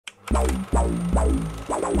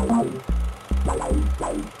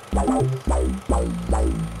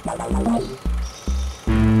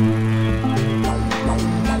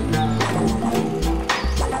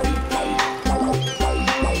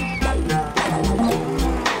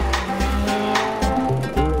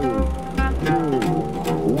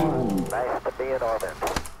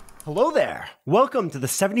Hello there. Welcome to the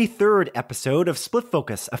 73rd episode of Split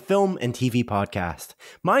Focus, a film and TV podcast.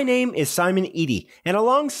 My name is Simon Eady, and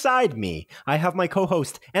alongside me, I have my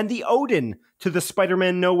co-host and the Odin to the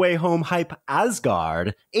Spider-Man No Way Home hype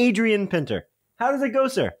Asgard, Adrian Pinter. How does it go,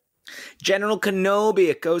 sir? General Kenobi,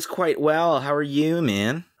 it goes quite well. How are you,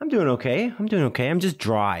 man? I'm doing okay. I'm just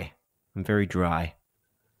dry. I'm very dry.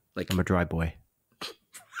 I'm a dry boy.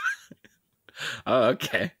 Oh,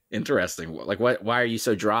 okay. Interesting. Like, what? Why are you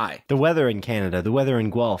so dry? The weather in Canada, the weather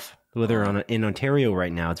in Guelph, the weather in Ontario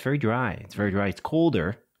right now, it's very dry. It's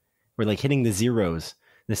colder. We're like hitting the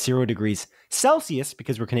 0 degrees Celsius,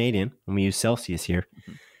 because we're Canadian and we use Celsius here.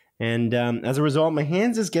 Mm-hmm. And as a result, my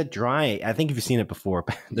hands just get dry. I think you've seen it before.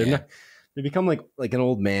 But they become like an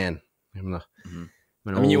old man.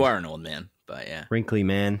 You are an old man, but yeah, wrinkly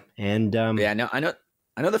man. And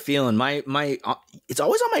I know the feeling. My it's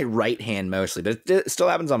always on my right hand mostly, but it still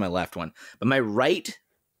happens on my left one. But my right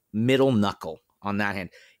middle knuckle on that hand,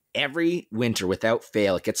 every winter without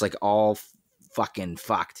fail, it gets like all fucking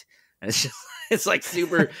fucked, and it's like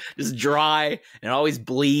super just dry, and it always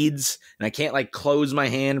bleeds, and I can't like close my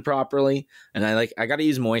hand properly, and I got to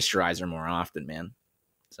use moisturizer more often, man.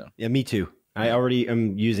 So yeah, me too. I already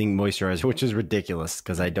am using moisturizer, which is ridiculous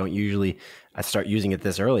because I don't usually. I start using it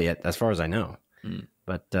this early, as far as I know.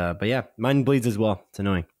 But yeah, mine bleeds as well. It's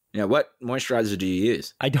annoying. Yeah, what moisturizer do you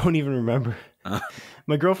use? I don't even remember.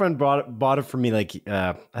 My girlfriend bought it for me,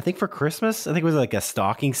 I think for Christmas. I think it was like a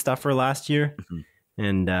stocking stuffer last year. Mm-hmm.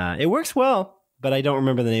 And it works well, but I don't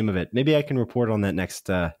remember the name of it. Maybe I can report on that next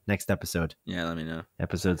episode. Yeah, let me know.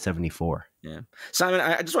 Episode 74. Yeah, Simon,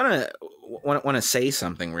 I just want to say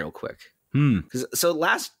something real quick. So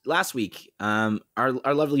last week, our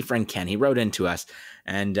lovely friend Ken, he wrote into us,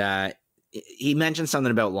 and he mentioned something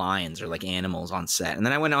about lions or like animals on set. And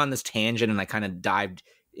then I went on this tangent and I kind of dived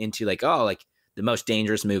into like the most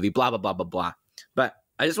dangerous movie, blah, blah, blah, blah, blah. But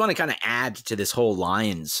I just want to kind of add to this whole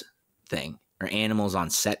lions thing or animals on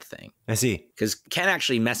set thing. I see. Because Ken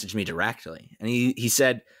actually messaged me directly. And he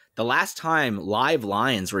said the last time live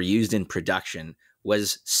lions were used in production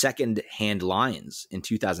was second-hand lions in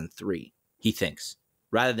 2003, he thinks.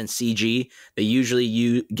 Rather than CG, they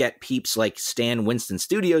usually get peeps like Stan Winston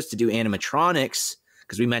Studios to do animatronics,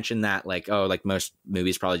 because we mentioned that like most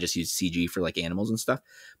movies probably just use CG for like animals and stuff.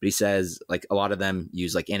 But he says like a lot of them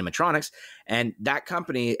use like animatronics, and that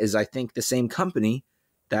company is, I think, the same company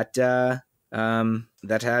that that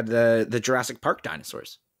had the Jurassic Park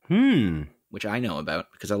dinosaurs, which I know about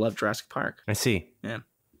because I love Jurassic Park. I see. Yeah,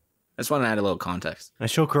 I just want to add a little context. A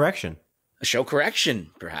show correction,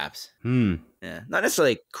 perhaps. Yeah, not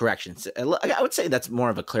necessarily corrections. I would say that's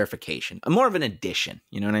more of a clarification, more of an addition.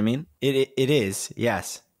 You know what I mean? It is,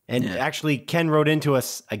 yes. And actually, Ken wrote into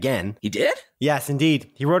us again. He did? Yes,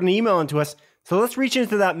 indeed. He wrote an email into us. So let's reach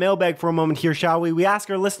into that mailbag for a moment here, shall we? We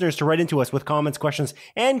ask our listeners to write into us with comments, questions,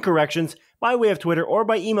 and corrections by way of Twitter or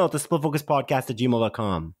by email to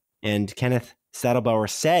splitfocuspodcast@gmail.com. And Kenneth Saddlebauer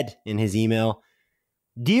said in his email,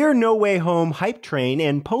 "Dear No Way Home hype train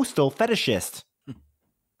and postal fetishist."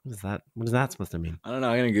 What is that supposed to mean? I don't know.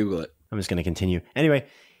 I'm going to Google it. I'm just going to continue. Anyway,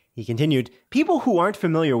 he continued, "People who aren't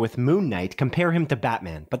familiar with Moon Knight compare him to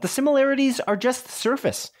Batman, but the similarities are just the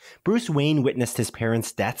surface. Bruce Wayne witnessed his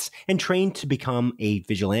parents' deaths and trained to become a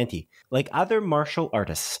vigilante. Like other martial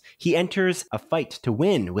artists, he enters a fight to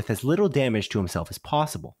win with as little damage to himself as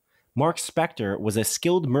possible. Mark Spector was a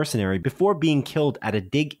skilled mercenary before being killed at a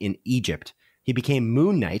dig in Egypt. He became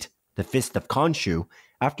Moon Knight, the Fist of Khonshu,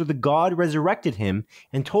 after the god resurrected him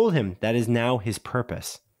and told him that is now his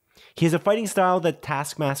purpose. He has a fighting style that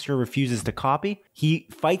Taskmaster refuses to copy. He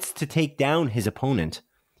fights to take down his opponent.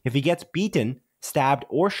 If he gets beaten, stabbed,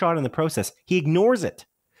 or shot in the process, he ignores it.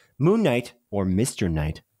 Moon Knight, or Mr.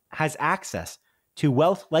 Knight, has access to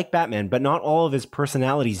wealth like Batman, but not all of his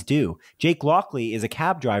personalities do. Jake Lockley is a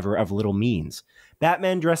cab driver of little means.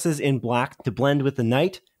 Batman dresses in black to blend with the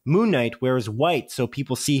night. Moon Knight wears white so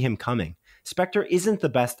people see him coming. Spectre isn't the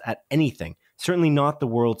best at anything, certainly not the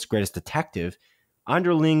world's greatest detective.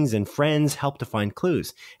 Underlings and friends help to find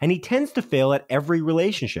clues, and he tends to fail at every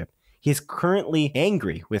relationship. He is currently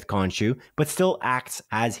angry with Khonshu, but still acts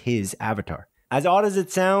as his avatar. As odd as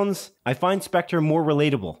it sounds, I find Spectre more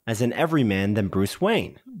relatable as an everyman than Bruce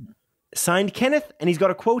Wayne." Signed, Kenneth, and he's got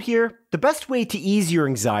a quote here. "The best way to ease your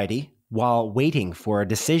anxiety, while waiting for a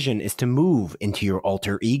decision is to move into your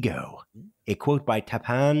alter ego. A quote by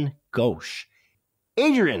Tapan Ghosh.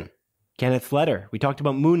 Adrian, Kenneth's letter. We talked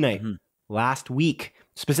about Moon Knight last week,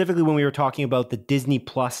 specifically when we were talking about the Disney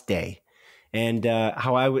Plus Day, and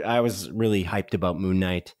how I was really hyped about Moon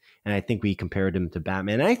Knight, and I think we compared him to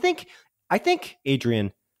Batman. And I think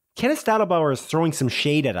Adrian, Kenneth Stadelbauer is throwing some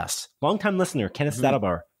shade at us. Longtime listener, Kenneth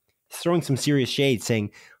Stadelbauer, is throwing some serious shade,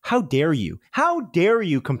 saying, "How dare you? How dare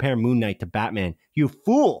you compare Moon Knight to Batman? You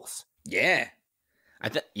fools!" Yeah,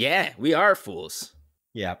 we are fools.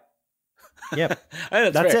 Yeah. Yep.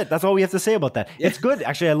 That's it. That's all we have to say about that. Yeah. It's good.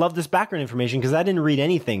 Actually, I love this background information because I didn't read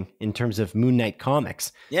anything in terms of Moon Knight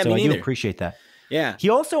comics. Yeah, so me I do neither. appreciate that. Yeah. He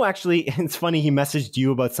also actually, it's funny, he messaged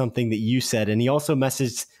you about something that you said, and he also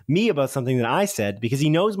messaged me about something that I said because he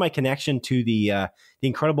knows my connection to the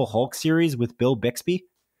Incredible Hulk series with Bill Bixby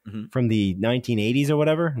from the 1980s or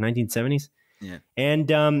whatever, 1970s. Yeah.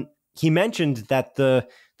 And he mentioned that the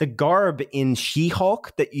garb in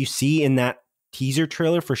She-Hulk that you see in that teaser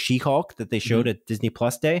trailer for She-Hulk that they showed at Disney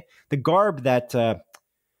Plus Day, the garb that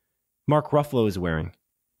Mark Ruffalo is wearing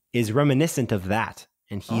is reminiscent of that.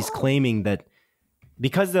 And he's claiming that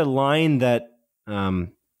because the line that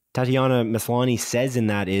Tatiana Maslany says in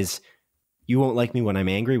that is, "You won't like me when I'm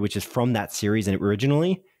angry," which is from that series and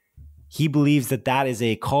originally, he believes that that is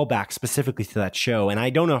a callback specifically to that show. And I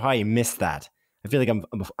don't know how you missed that. I feel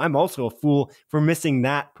like I'm also a fool for missing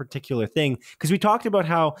that particular thing because we talked about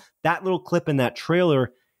how that little clip in that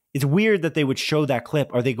trailer, it's weird that they would show that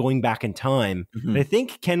clip. Are they going back in time? But I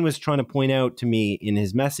think Ken was trying to point out to me in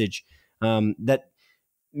his message that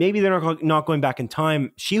maybe they're not going back in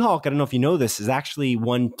time. She-Hulk, I don't know if you know this, is actually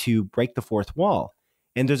one to break the fourth wall.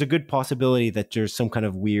 And there's a good possibility that there's some kind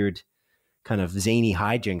of weird, kind of zany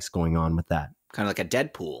hijinks going on with that. Kind of like a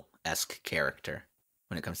Deadpool-esque character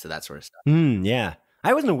when it comes to that sort of stuff. Yeah.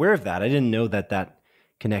 I wasn't aware of that. I didn't know that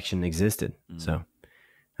connection existed. So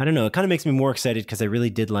I don't know. It kind of makes me more excited because I really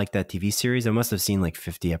did like that TV series. I must have seen like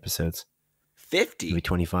 50 episodes. 50? Maybe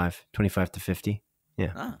 25 to 50.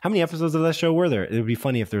 Yeah. Ah. How many episodes of that show were there? It would be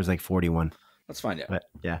funny if there was like 41. Let's find out. But,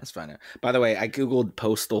 yeah. Let's find out. By the way, I Googled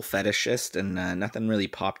postal fetishist and nothing really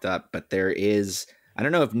popped up, but there is, I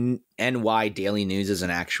don't know if NY Daily News is an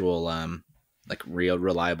actual like real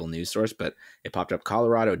reliable news source, but it popped up.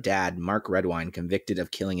 Colorado dad Mark Redwine convicted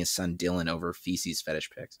of killing his son Dylan over feces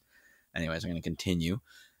fetish pics. Anyways, I'm going to continue.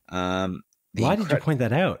 Why did you point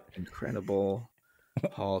that out? Incredible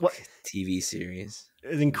Hulk TV series.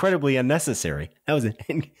 It was incredibly unnecessary. That was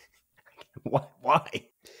why?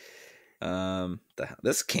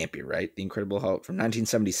 This can't be right. The Incredible Hulk from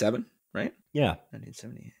 1977, right? Yeah,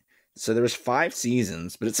 1978. So there was 5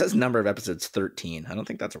 seasons, but it says number of episodes 13. I don't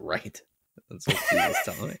think that's right. That's what Steve was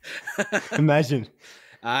telling me. Imagine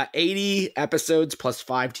 80 episodes plus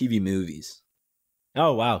 5 TV movies.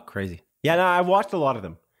 Oh wow, crazy! Yeah, no, I watched a lot of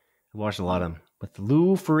them. With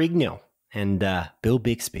Lou Ferrigno and Bill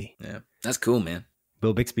Bixby. Yeah, that's cool, man.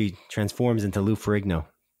 Bill Bixby transforms into Lou Ferrigno.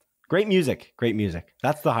 Great music.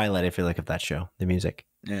 That's the highlight, I feel like, of that show, the music.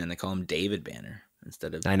 Yeah, and they call him David Banner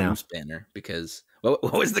instead of I know. Bruce Banner because,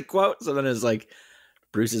 what was the quote? Something is like,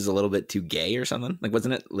 Bruce is a little bit too gay or something? Like,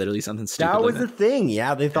 wasn't it literally something stupid? That was the thing.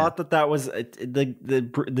 Yeah, they thought that was,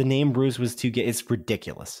 the name Bruce was too gay. It's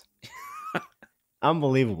ridiculous.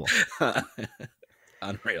 Unbelievable.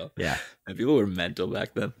 Unreal. Yeah. And people were mental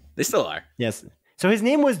back then. They still are. Yes. So his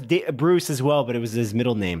name was Bruce as well, but it was his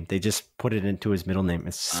middle name. They just put it into his middle name.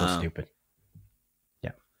 It's so stupid.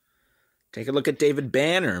 Yeah. Take a look at David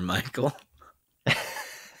Banner, Michael.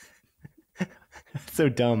 So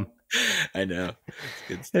dumb. I know. It's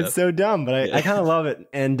good stuff. It's so dumb, but I kind of love it.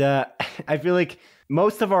 And I feel like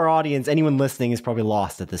most of our audience, anyone listening, is probably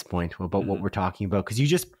lost at this point about what we're talking about because you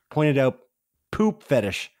just pointed out poop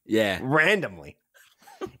fetish randomly.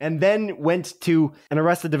 And then went to an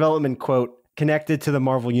Arrested Development quote connected to the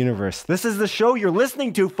Marvel Universe. This is the show you're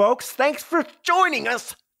listening to, folks. Thanks for joining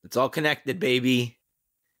us. It's all connected, baby.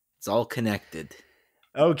 It's all connected.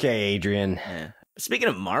 Okay, Adrian. Yeah. Speaking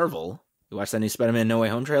of Marvel, you watched that new Spider-Man No Way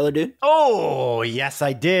Home trailer, dude? Oh, yes,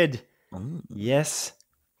 I did. Oh. Yes,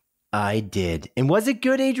 I did. And was it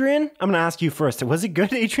good, Adrian? I'm going to ask you first. Was it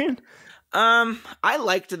good, Adrian? I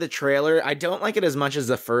liked the trailer. I don't like it as much as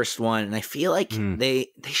the first one, and I feel like they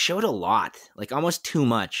showed a lot, like almost too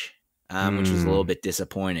much, which was a little bit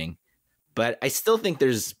disappointing. But I still think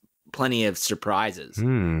there's plenty of surprises.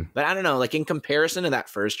 But I don't know, like in comparison to that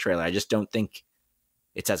first trailer, I just don't think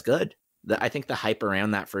it's as good. I think the hype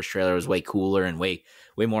around that first trailer was way cooler and way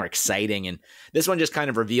more exciting, and this one just kind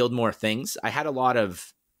of revealed more things. I had a lot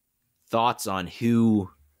of thoughts on who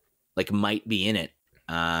like might be in it.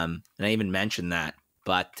 And I even mentioned that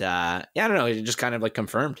But yeah, I don't know. It just kind of like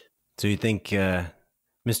confirmed. So you think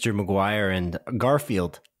Mr. Maguire and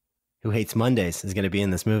Garfield, who hates Mondays, is going to be in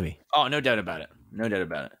this movie? Oh, no doubt about it. No doubt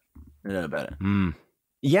about it. No doubt about it.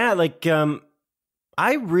 Yeah, like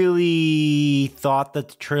I really thought that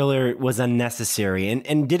the trailer was unnecessary.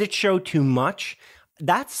 And did it show too much?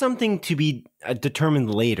 That's something to be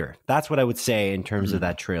determined later. That's what I would say in terms of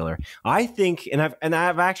that trailer. I think, and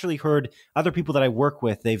I've actually heard other people that I work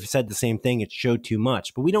with, they've said the same thing. It showed too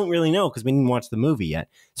much, but we don't really know because we didn't watch the movie yet.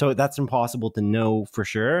 So that's impossible to know for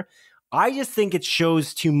sure. I just think it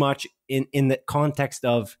shows too much in the context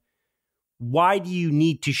of, why do you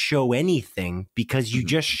need to show anything? Because you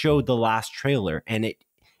just showed the last trailer and it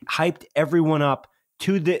hyped everyone up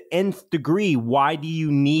to the nth degree. Why do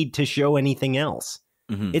you need to show anything else?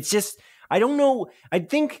 It's just, I don't know. I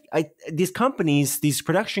think these companies, these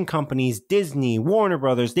production companies, Disney, Warner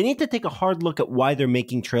Brothers, they need to take a hard look at why they're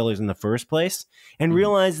making trailers in the first place and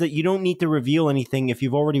realize that you don't need to reveal anything if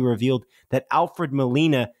you've already revealed that Alfred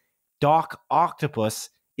Molina, Doc Octopus,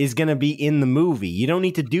 is going to be in the movie. You don't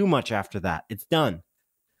need to do much after that. It's done.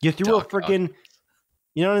 You threw a freaking,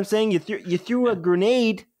 you know what I'm saying? You threw a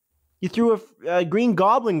grenade. You threw a Green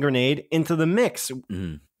Goblin grenade into the mix.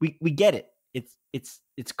 We get it.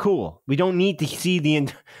 It's cool. We don't need to see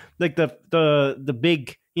the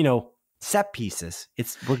big, set pieces.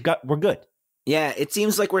 We're good. Yeah, it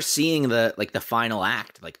seems like we're seeing the final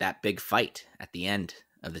act, like that big fight at the end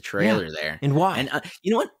of the trailer there. And why? And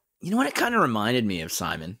you know what it kind of reminded me of,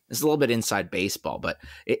 Simon? It's a little bit inside baseball, but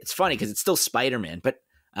it's funny because it's still Spider-Man. But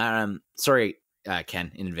sorry,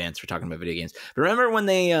 Ken, in advance for talking about video games. But remember when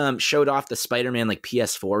they showed off the Spider-Man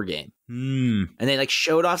PS4 game? And they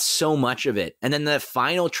showed off so much of it. And then the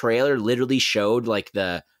final trailer literally showed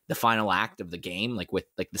the final act of the game, with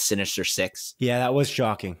the Sinister Six. Yeah, that was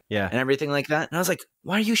shocking. Yeah. And everything like that. And I was like,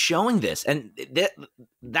 why are you showing this? And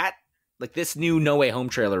that this new No Way Home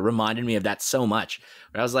trailer reminded me of that so much.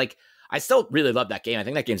 Where I was like, I still really love that game. I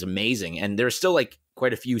think that game's amazing. And there's still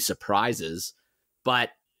quite a few surprises. But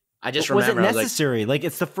I just remember, was it necessary?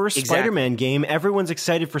 It's the first Spider-Man game. Everyone's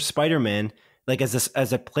excited for Spider-Man,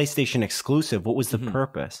 as a PlayStation exclusive. What was the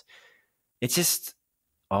purpose? It's just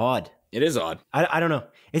odd. It is odd. I don't know.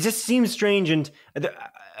 It just seems strange. And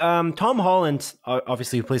Tom Holland,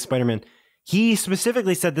 obviously, who plays Spider-Man, he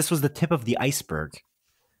specifically said this was the tip of the iceberg,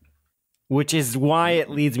 which is why it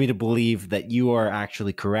leads me to believe that you are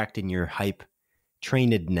actually correct in your hype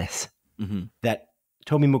trainedness, that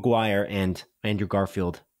Tobey Maguire and Andrew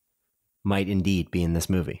Garfield might indeed be in this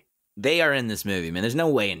movie. They are in this movie, man. There's no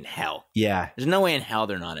way in hell. Yeah. There's no way in hell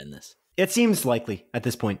they're not in this. It seems likely at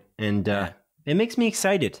this point. And it makes me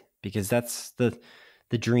excited because that's the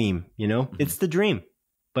dream, It's the dream.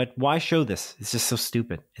 But why show this? It's just so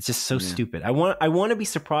stupid. It's just so stupid. I want to be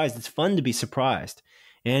surprised. It's fun to be surprised.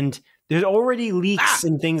 And there's already leaks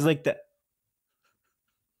and things like that.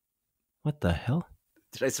 What the hell?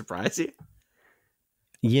 Did I surprise you?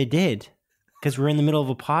 You did. Because we're in the middle of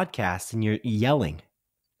a podcast and you're yelling.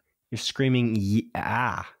 You're screaming,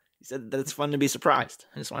 ah. You said that it's fun to be surprised.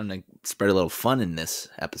 I just wanted to spread a little fun in this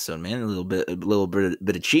episode, man. A little bit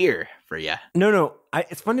of cheer for you. No.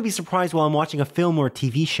 It's fun to be surprised while I'm watching a film or a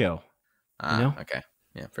TV show. Okay.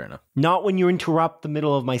 Yeah, fair enough. Not when you interrupt the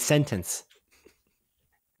middle of my sentence.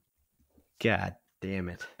 God damn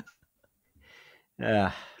it.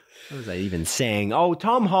 What was I even saying? Oh,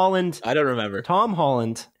 Tom Holland. I don't remember. Tom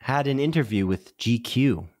Holland had an interview with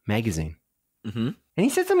GQ magazine. And he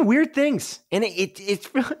said some weird things. And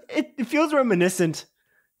it feels reminiscent,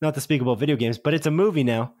 not to speak about video games, but it's a movie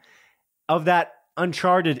now, of that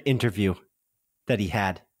Uncharted interview that he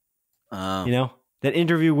had. That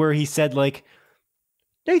interview where he said,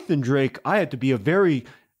 Nathan Drake, I had to be a very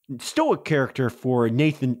stoic character for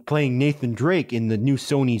playing Nathan Drake in the new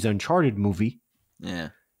Sony's Uncharted movie. Yeah.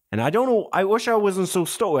 And I don't know, I wish I wasn't so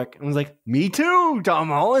stoic. I was like, me too, Tom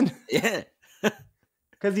Holland. Yeah.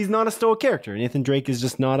 Because he's not a stoic character. Nathan Drake is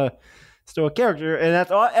just not a stoic character. And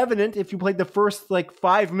that's all evident if you played the first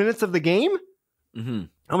 5 minutes of the game.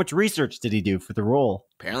 How much research did he do for the role?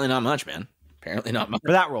 Apparently not much, man. Apparently not much.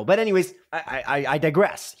 For that role. But anyways, I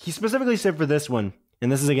digress. He specifically said for this one,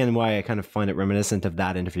 and this is again why I kind of find it reminiscent of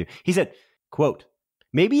that interview. He said, quote,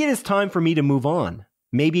 "Maybe it is time for me to move on.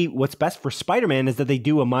 Maybe what's best for Spider-Man is that they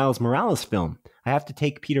do a Miles Morales film. I have to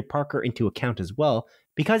take Peter Parker into account as well,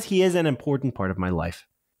 because he is an important part of my life.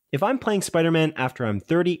 If I'm playing Spider-Man after I'm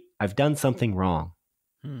 30, I've done something wrong."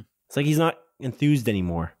 It's like he's not enthused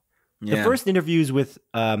anymore. Yeah. The first interviews with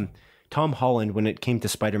Tom Holland when it came to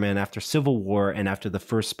Spider-Man after Civil War and after the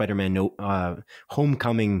first Spider-Man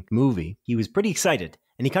Homecoming movie, he was pretty excited.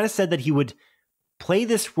 And he kind of said that he would play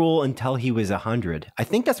this role until he was 100. I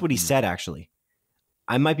think that's what he said, actually.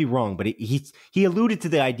 I might be wrong, but he alluded to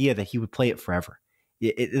the idea that he would play it forever.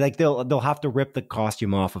 Like they'll have to rip the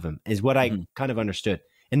costume off of him, is what I kind of understood.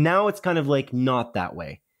 And now it's kind of like not that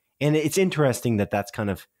way. And it's interesting that that's kind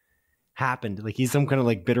of happened. Like he's some kind of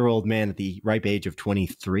like bitter old man at the ripe age of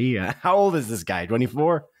 23. How old is this guy?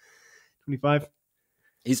 24? 25?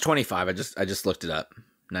 He's 25. I just looked it up.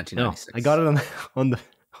 1996. No, I got it on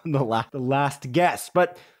the last guess.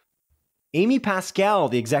 But Amy Pascal,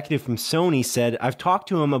 the executive from Sony, said, I've talked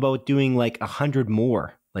to him about doing like 100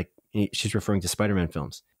 more. Like she's referring to Spider-Man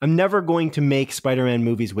films. I'm never going to make Spider-Man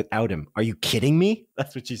movies without him. Are you kidding me?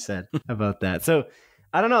 That's what she said about that. So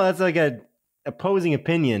I don't know. That's like a opposing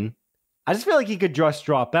opinion. I just feel like he could just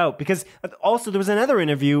drop out, because also there was another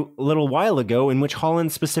interview a little while ago in which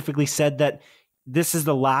Holland specifically said that this is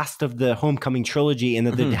the last of the Homecoming trilogy and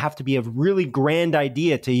that there'd have to be a really grand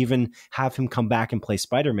idea to even have him come back and play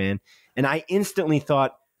Spider-Man. And I instantly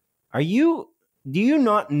thought, do you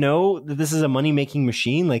not know that this is a money-making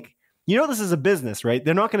machine? Like, you know, this is a business, right?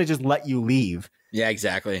 They're not going to just let you leave. Yeah,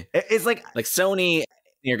 exactly. It's like Sony,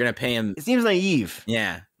 you're going to pay him. It seems naive.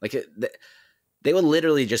 Yeah. Like they would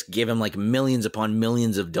literally just give him like millions upon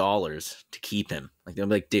millions of dollars to keep him. Like they'll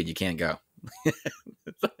be like, dude, you can't go.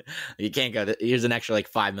 You can't go. Here's an extra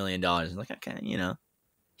like $5 million. Like, okay, you know,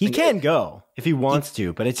 he can go if he wants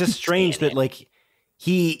to, but it's just strange that like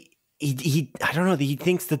he I don't know, that he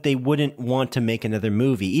thinks that they wouldn't want to make another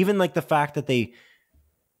movie. Even like the fact that they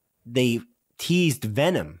teased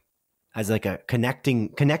Venom as like a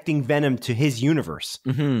connecting Venom to his universe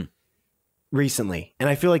recently, and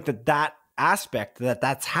I feel like that aspect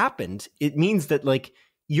that's happened, it means that like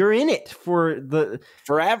you're in it for the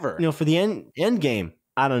forever, you know, for the end game.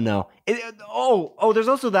 I don't know. There's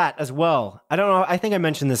also that as well. I don't know. I think I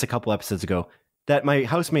mentioned this a couple episodes ago that my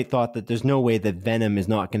housemate thought that there's no way that Venom is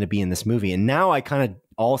not going to be in this movie, and now I kind of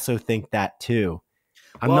also think that too.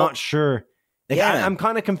 I'm not sure. Like, yeah. I'm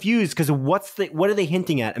kind of confused because what are they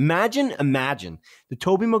hinting at? Imagine the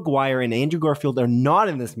Tobey Maguire and Andrew Garfield are not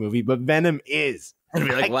in this movie, but Venom is. I'd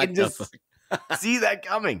be like, what the fuck? See that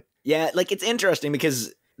coming. Yeah, like it's interesting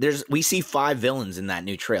because we see 5 villains in that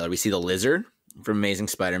new trailer. We see the Lizard from Amazing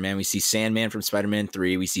Spider-Man. We see Sandman from Spider-Man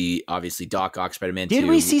 3. We see obviously Doc Ock, Spider-Man 2. Did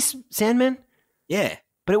we see Sandman? Yeah.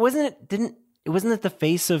 But wasn't it the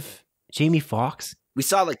face of Jamie Foxx? We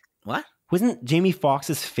saw like what? Wasn't Jamie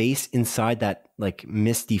Foxx's face inside that like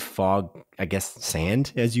misty fog, I guess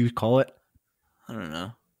sand, as you call it? I don't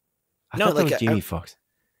know. I thought that was Jamie Foxx.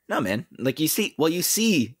 No, man. Like you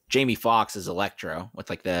see Jamie Foxx as Electro with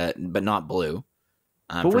like but not blue.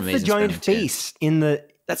 But what's the giant face in the...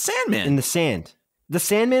 That's Sandman. In the sand. The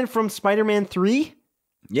Sandman from Spider-Man 3?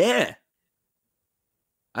 Yeah.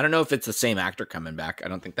 I don't know if it's the same actor coming back. I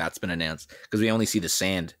don't think that's been announced because we only see the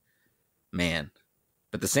Sandman.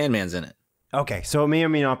 But the Sandman's in it. Okay, so it may or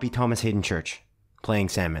may not be Thomas Hayden Church playing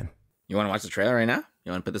Sandman. You want to watch the trailer right now?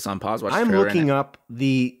 You want to put this on pause? Watch I'm the trailer looking right up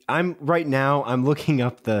I'm looking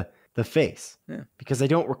up the face. Yeah. Because I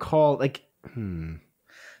don't recall, like,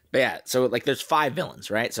 But yeah, so like there's 5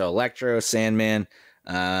 villains, right? So Electro, Sandman,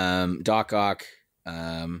 Doc Ock,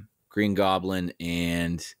 Green Goblin,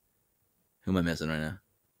 and who am I missing right now?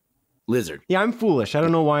 Lizard. Yeah, I'm foolish. I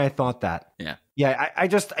don't know why I thought that. Yeah. Yeah,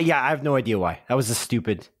 I have no idea why. That was a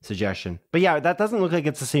stupid suggestion. But yeah, that doesn't look like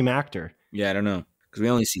it's the same actor. Yeah, I don't know. Because we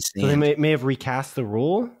only see Sand. So they may have recast the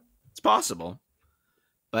role? It's possible.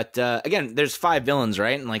 But again, there's 5 villains,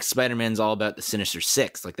 right? And like Spider-Man's all about the Sinister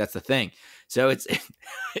Six. Like that's the thing. So it's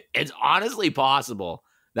honestly possible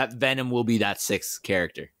that Venom will be that 6th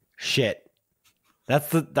character. Shit.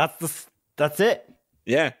 That's it.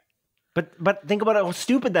 Yeah. But think about how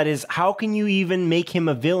stupid that is. How can you even make him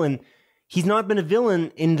a villain? He's not been a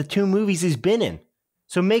villain in the 2 movies he's been in.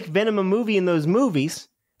 So make Venom a movie in those movies.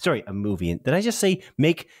 Sorry, a movie. Did I just say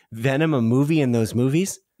make Venom a movie in those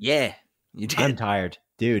movies? Yeah, you did. I'm tired.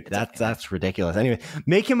 Dude, that's ridiculous. Anyway,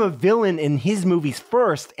 make him a villain in his movies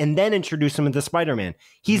first and then introduce him into Spider-Man.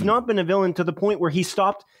 He's not been a villain to the point where he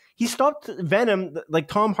stopped Venom, like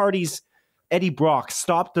Tom Hardy's Eddie Brock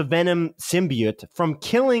stopped the Venom symbiote from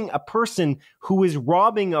killing a person who was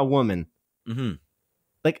robbing a woman. Mm-hmm.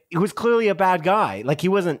 Like, he was clearly a bad guy. Like, he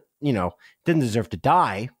wasn't, didn't deserve to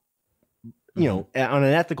die, on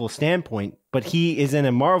an ethical standpoint, but he is in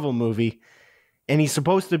a Marvel movie and he's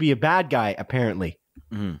supposed to be a bad guy, apparently.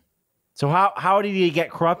 Mm-hmm. So how did he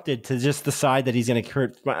get corrupted to just decide that he's going to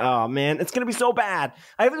hurt? Oh, man, it's going to be so bad.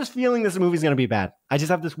 I have this feeling this movie's going to be bad. I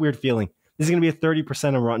just have this weird feeling. This is going to be a 30%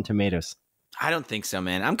 on Rotten Tomatoes. I don't think so,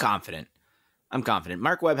 man. I'm confident.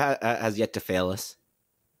 Mark Webb has yet to fail us.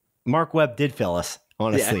 Mark Webb did fail us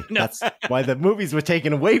Honestly, Yeah, no. That's why the movies were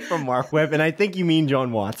taken away from Mark Webb, and I think you mean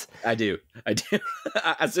John Watts. I do.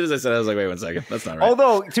 As soon as I said it, I was like, wait 1 second. That's not right.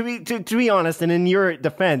 Although, to be honest, and in your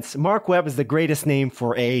defense, Mark Webb is the greatest name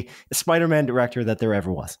for a Spider-Man director that there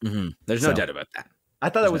ever was. Mm-hmm. There's no doubt about that. I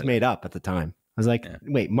thought that was made up at the time. I was like,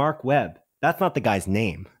 wait, Mark Webb? That's not the guy's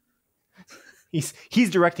name. He's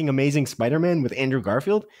directing Amazing Spider-Man with Andrew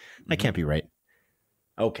Garfield? That can't be right.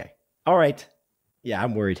 Okay. All right. Yeah,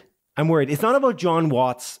 I'm worried. It's not about John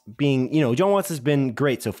Watts being, John Watts has been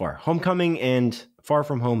great so far. Homecoming and Far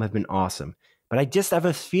From Home have been awesome. But I just have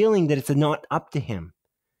a feeling that it's not up to him.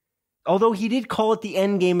 Although he did call it the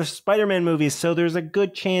end game of Spider-Man movies, so there's a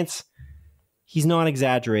good chance he's not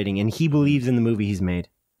exaggerating and he believes in the movie he's made.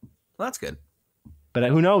 Well, that's good. But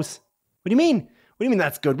who knows? What do you mean? What do you mean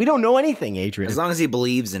that's good? We don't know anything, Adrian. As long as he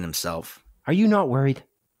believes in himself. Are you not worried?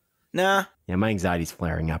 Nah. Yeah, my anxiety's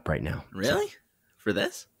flaring up right now. Really? So. For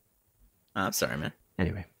this? Oh, I'm sorry, man.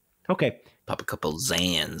 Anyway. Okay. Pop a couple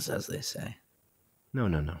Zans, as they say. No.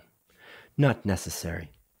 Not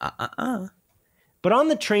necessary. But on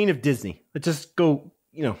the train of Disney, let's just go,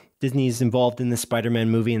 Disney's involved in the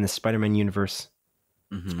Spider-Man movie and the Spider-Man universe.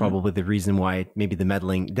 Mm-hmm. It's probably the reason why maybe the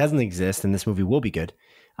meddling doesn't exist and this movie will be good.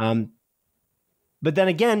 But then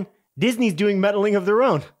again, Disney's doing meddling of their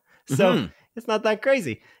own. So it's not that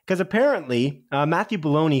crazy. Because apparently, Matthew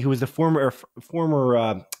Boloney, who was the former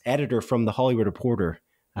editor from the Hollywood Reporter,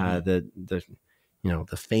 the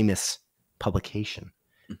famous publication,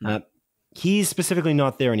 he's specifically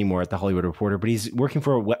not there anymore at the Hollywood Reporter, but he's working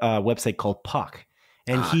for a website called Puck.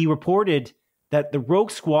 And he reported that the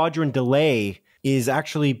Rogue Squadron delay is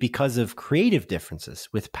actually because of creative differences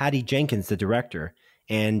with Patty Jenkins, the director,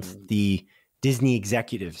 and the Disney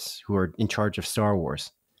executives who are in charge of Star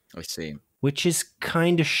Wars. I see. Which is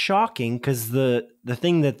kind of shocking because the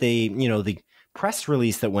thing that they, the press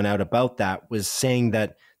release that went out about that was saying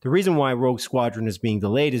that the reason why Rogue Squadron is being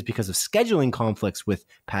delayed is because of scheduling conflicts with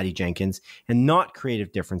Patty Jenkins and not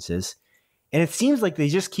creative differences. And it seems like they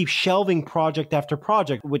just keep shelving project after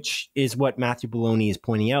project, which is what Matthew Boloney is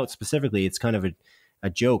pointing out specifically. It's kind of a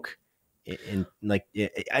joke in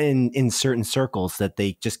certain circles that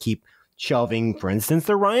they just keep shelving. For instance,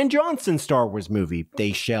 the Rian Johnson Star Wars movie.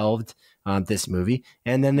 They shelved this movie.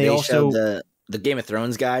 And then they also... The Game of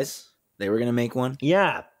Thrones guys, they were going to make one?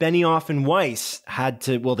 Yeah. Benioff and Weiss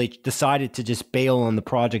they decided to just bail on the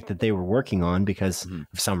project that they were working on because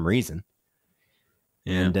of some reason.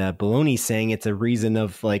 Yeah. And Bologna's saying it's a reason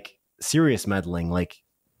of serious meddling. Like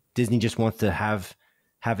Disney just wants to have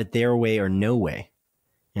it their way or no way.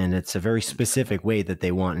 And it's a very specific way that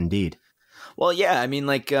they want indeed. Well, yeah. I mean,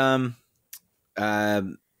 what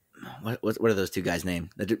are those two guys' names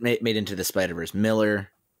that made Into the Spider-Verse? Miller.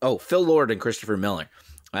 Oh, Phil Lord and Christopher Miller.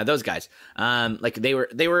 Those guys. They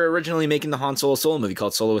were originally making the Han Solo movie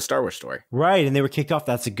called Solo: A Star Wars Story. Right, and they were kicked off.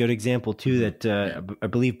 That's a good example too that I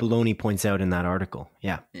believe Bologna points out in that article.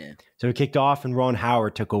 Yeah. So they were kicked off and Ron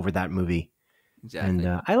Howard took over that movie. Exactly.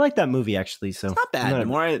 And I like that movie actually. So it's not bad. The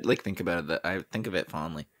more I think about it, I think of it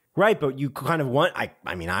fondly. Right, but you kind of want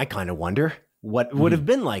I kind of wonder what would have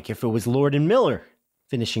been like if it was Lord and Miller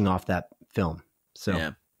finishing off that film.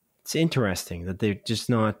 So it's interesting that they're just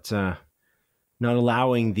not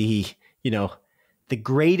allowing the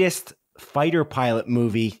greatest fighter pilot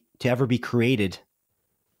movie to ever be created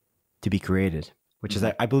to be created, which is,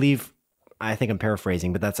 I believe, I think I'm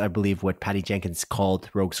paraphrasing, but that's, I believe, what Patty Jenkins called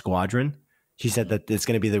Rogue Squadron. She said that it's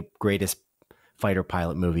going to be the greatest fighter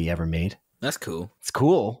pilot movie ever made. That's cool. It's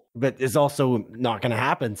cool, but it's also not going to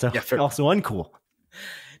happen. So it's also uncool.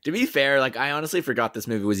 To be fair, I honestly forgot this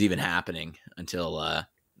movie was even happening until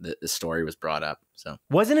the story was brought up. So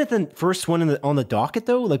wasn't it the first one on the docket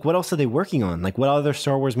though? What else are they working on? What other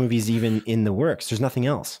Star Wars movies even in the works? There's nothing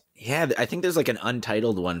else. Yeah, I think there's an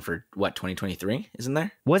untitled one for 2023, isn't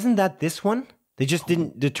there? Wasn't that this one? They just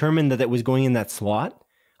didn't determine that it was going in that slot.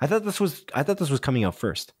 I thought this was coming out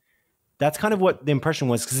first. That's kind of what the impression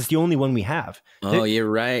was because it's the only one we have. Oh, you're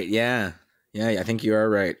right. Yeah. Yeah, I think you are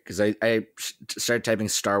right because I started typing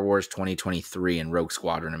Star Wars 2023 and Rogue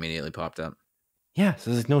Squadron immediately popped up. Yeah,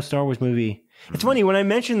 so there's no Star Wars movie. It's funny, when I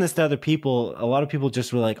mentioned this to other people, a lot of people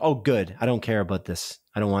just were like, oh, good. I don't care about this.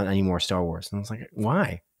 I don't want any more Star Wars. And I was like,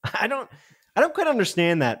 why? I don't quite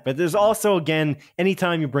understand that. But there's also, again,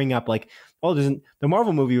 anytime you bring up the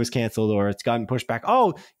Marvel movie was canceled or it's gotten pushed back.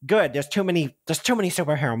 Oh, good. There's too many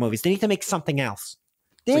superhero movies. They need to make something else.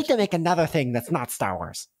 They need to make another thing that's not Star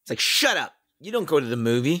Wars. It's shut up. You don't go to the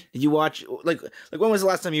movie. Did you watch, when was the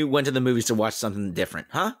last time you went to the movies to watch something different?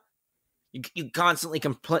 Huh? You constantly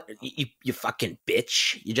complain. You fucking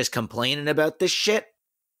bitch. You're just complaining about this shit.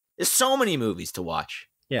 There's so many movies to watch.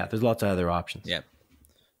 Yeah, there's lots of other options. Yeah.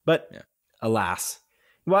 But Yeah. alas.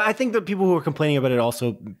 Well, I think the people who are complaining about it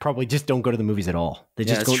also probably just don't go to the movies at all. They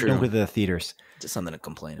just don't go to the theaters. Just something to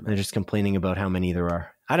complain about. They're just complaining about how many there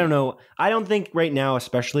are. I don't know. I don't think right now,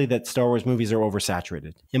 especially, that Star Wars movies are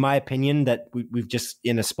oversaturated. In my opinion, that we've just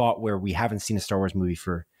in a spot where we haven't seen a Star Wars movie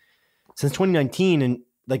since 2019, and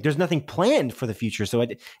like there's nothing planned for the future. So I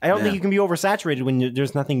don't think you can be oversaturated when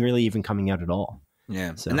there's nothing really even coming out at all.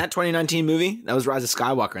 Yeah. So. And that 2019 movie, that was Rise of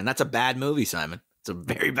Skywalker, and that's a bad movie, Simon. It's a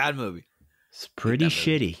very bad movie. It's pretty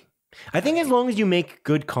shitty. I think as long as you make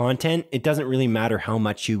good content, it doesn't really matter how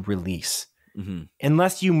much you release. Mm-hmm.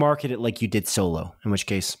 Unless you market it like you did Solo, in which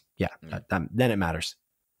case, then it matters.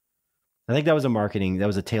 I think that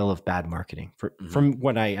was a tale of bad marketing from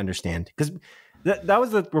what I understand. Because that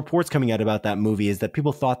was the reports coming out about that movie, is that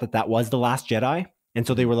people thought that was The Last Jedi. And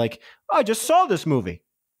so they were like, oh, I just saw this movie.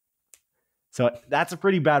 So that's a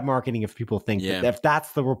pretty bad marketing if people think that if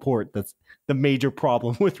that's the report, that's the major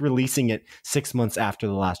problem with releasing it 6 months after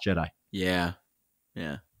The Last Jedi. Yeah.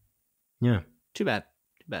 Yeah. Yeah. Too bad.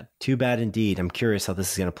 Too bad indeed. I'm curious how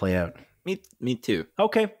this is going to play out. Me too.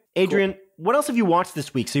 Okay. Adrian, What else have you watched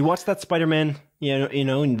this week? So you watched that Spider-Man,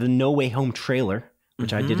 the No Way Home trailer,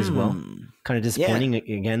 which I did as well. Kind of disappointing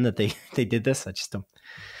again that they did this. I just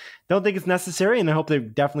don't think it's necessary, and I hope they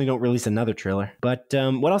definitely don't release another trailer. But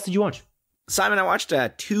what else did you watch? Simon, I watched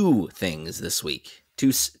two things this week.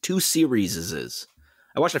 Two series.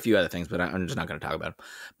 I watched a few other things, but I'm just not going to talk about them.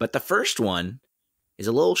 But the first one is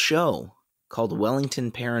a little show called Wellington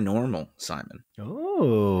Paranormal, Simon.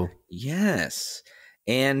 Oh. Yes.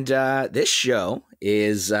 And this show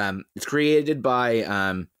is it's created by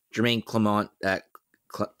Jermaine Clement.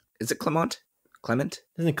 Is it Clement? Clement?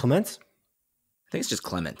 Isn't it Clements? I think it's just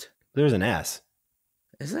Clement. There's an S.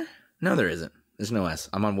 Is there? No, there isn't. There's no S.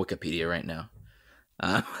 I'm on Wikipedia right now.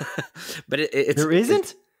 But it's... There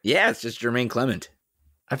isn't? It's just Jermaine Clement.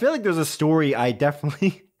 I feel like there's a story I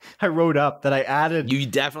wrote up that I added. You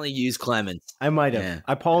definitely use Clements. I might have. Yeah.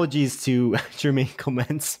 Apologies to Jermaine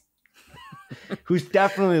Clements, who's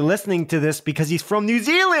definitely listening to this because he's from New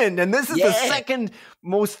Zealand, and this is the second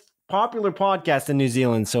most popular podcast in New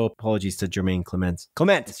Zealand. So apologies to Jermaine Clement.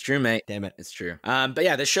 It's true, mate. Damn it, it's true. But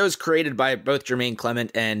yeah, the show's created by both Jermaine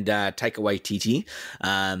Clement and Taika Waititi.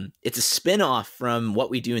 It's a spin-off from What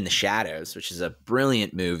We Do in the Shadows, which is a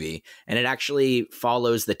brilliant movie, and it actually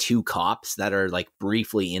follows the two cops that are like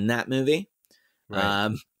briefly in that movie.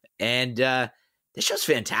 Right. This show's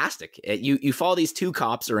fantastic. You follow these two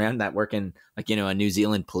cops around that work in a New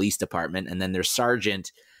Zealand police department, and then their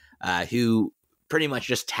sergeant who pretty much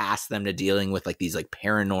just tasks them to dealing with these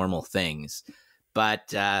paranormal things.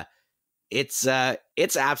 But it's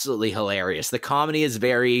absolutely hilarious. The comedy is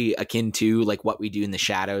very akin to What We Do in the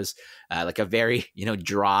Shadows, a very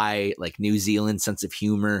dry New Zealand sense of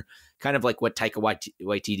humor, kind of like what Taika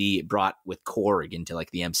Waititi brought with Korg into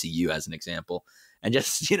the MCU as an example. And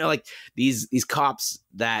just, these cops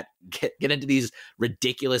that get into these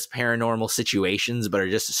ridiculous paranormal situations, but are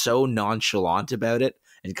just so nonchalant about it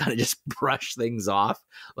and kind of just brush things off.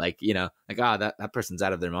 That person's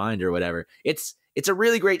out of their mind or whatever. It's a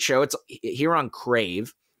really great show. It's here on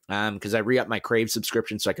Crave. Because I re-upped my Crave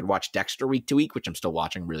subscription so I could watch Dexter week to week, which I'm still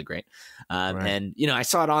watching, really great. Right. And, I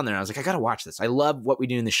saw it on there. And I was like, I got to watch this. I love What We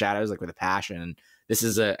Do in the Shadows, with a passion. And this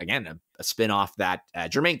is, a spinoff that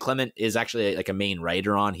Jermaine Clement is actually a main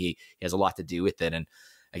writer on. He has a lot to do with it. And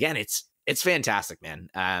again, it's fantastic, man.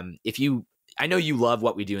 I know you love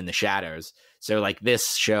What We Do in the Shadows. So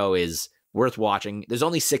this show is worth watching. There's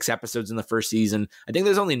only 6 episodes in the first season. I think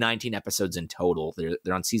there's only 19 episodes in total.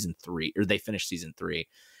 They're on season 3, or they finished season 3.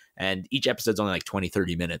 And each episode's only 20,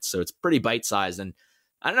 30 minutes. So it's pretty bite-sized. And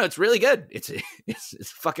I don't know, it's really good. It's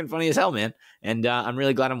fucking funny as hell, man. And I'm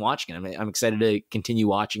really glad I'm watching it. I'm excited to continue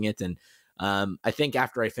watching it. And I think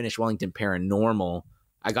after I finish Wellington Paranormal,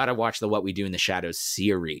 I got to watch the What We Do in the Shadows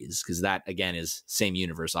series, because that, again, is same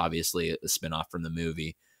universe, obviously, a spinoff from the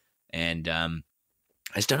movie. And I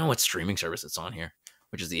just don't know what streaming service it's on here,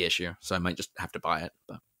 which is the issue. So I might just have to buy it.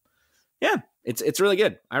 But yeah, it's really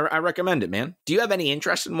good. I recommend it, man. Do you have any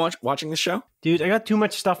interest in watching this show? Dude, I got too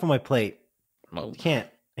much stuff on my plate. Well,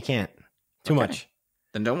 I can't. Too much.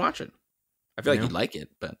 Then don't watch it. I feel like you'd like it,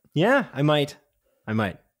 but... Yeah, I might.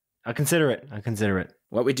 I'll consider it.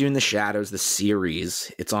 What We Do in the Shadows, the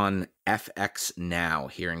series, it's on FX Now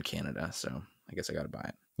here in Canada, so I guess I gotta buy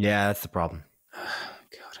it. Yeah, that's the problem.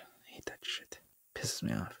 God, I hate that shit. Pisses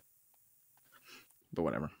me off. But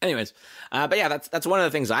whatever. Anyways, but yeah, that's one of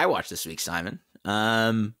the things I watched this week, Simon.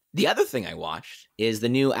 The other thing I watched is the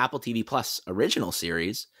new Apple TV Plus original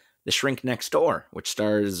series, The Shrink Next Door, which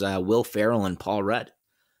stars Will Ferrell and Paul Rudd.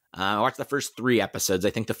 I watched the first 3 episodes.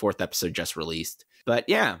 I think the 4th episode just released. But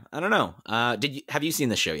yeah, I don't know. Have you seen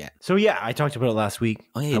the show yet? So yeah, I talked about it last week.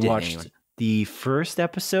 Oh, yeah, I watched the first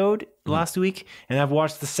episode last week, and I've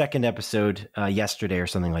watched the second episode yesterday or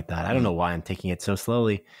something like that. I don't know why I'm taking it so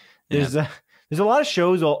slowly. There's a lot of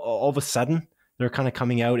shows all of a sudden they're kind of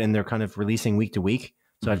coming out and they're kind of releasing week to week.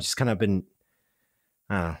 So I've just kind of been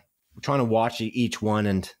trying to watch each one,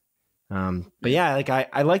 and but yeah, like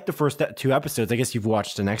I like the first 2 episodes. I guess you've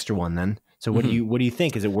watched an extra one then. So what do you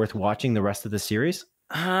think? Is it worth watching the rest of the series?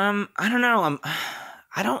 I don't know.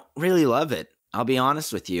 I don't really love it. I'll be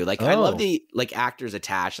honest with you. Like I love the actors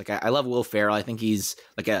attached. Like I love Will Ferrell. I think he's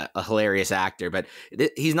like a hilarious actor, but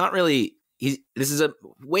he's not really. This is a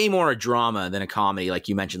way more a drama than a comedy, like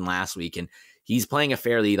you mentioned last week, and he's playing a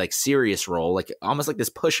fairly like serious role, like almost like this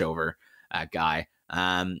pushover guy.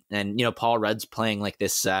 And you know, Paul Rudd's playing like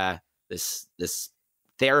this this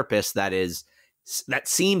therapist that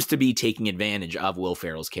seems to be taking advantage of Will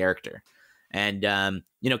Ferrell's character. And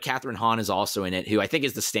you know, Catherine Hahn is also in it, who I think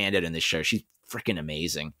is the standout in this show. She's freaking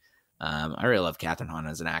amazing. I really love Catherine Hahn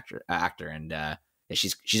as an actor, and yeah,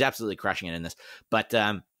 she's absolutely crushing it in this. But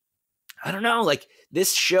I don't know, like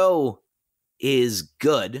this show is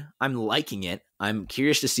good. I'm liking it. I'm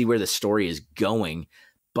curious to see where the story is going,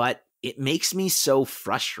 but it makes me so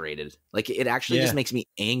frustrated. Like it actually just makes me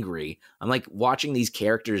angry. I'm like watching these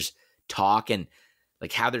characters talk and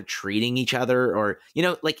like how they're treating each other, or, you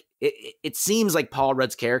know, like it seems like Paul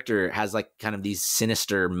Rudd's character has like kind of these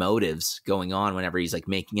sinister motives going on whenever he's like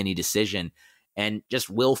making any decision. And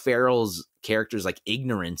just Will Ferrell's character's like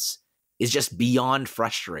ignorance is just beyond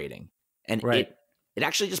frustrating. And it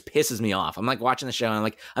actually just pisses me off. I'm like watching the show and I'm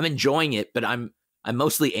like, I'm enjoying it, but I'm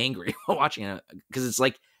mostly angry while watching it, because it's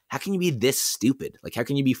like, how can you be this stupid? Like, how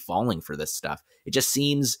can you be falling for this stuff? It just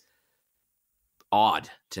seems odd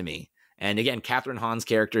to me. And again, Catherine Hahn's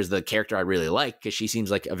character is the character I really like because she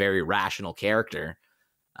seems like a very rational character.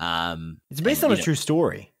 It's based on a true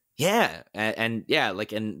story. Yeah. And yeah,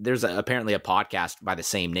 like, and there's apparently a podcast by the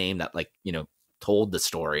same name that, like, you know, told the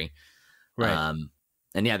story. Right.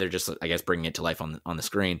 And yeah, they're just, I guess, bringing it to life on the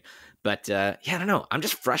screen. But yeah, I don't know. I'm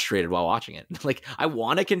just frustrated while watching it. Like, I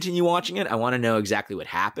want to continue watching it. I want to know exactly what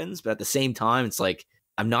happens. But at the same time, it's like,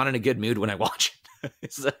 I'm not in a good mood when I watch it.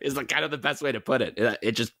 It's like kind of the best way to put it.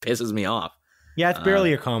 It just pisses me off. Yeah, it's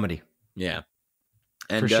barely a comedy. Yeah.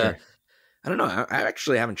 And for sure. I don't know. I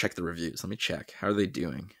actually haven't checked the reviews. Let me check. How are they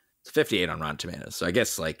doing? It's 58 on Rotten Tomatoes. So I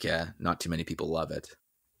guess, like, not too many people love it.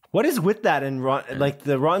 What is with that and like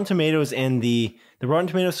the Rotten Tomatoes and the Rotten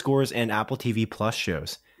Tomatoes scores and Apple TV Plus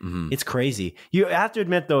shows? Mm-hmm. It's crazy. You have to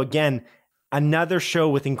admit, though, again, another show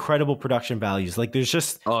with incredible production values. Like, there's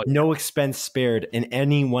just no expense spared in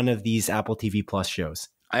any one of these Apple TV Plus shows.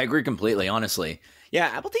 I agree completely, honestly. Yeah,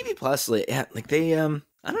 Apple TV Plus, like they, I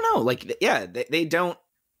don't know, like, yeah, they don't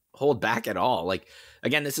hold back at all. Like,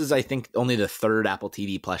 again, this is, I think, only the third Apple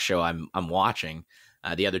TV Plus show I'm watching.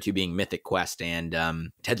 The other two being Mythic Quest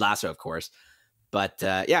and Ted Lasso, of course. But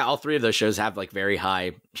yeah, all three of those shows have like very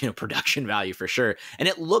high, you know, production value for sure. And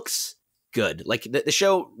it looks good. Like the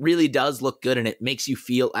show really does look good, and it makes you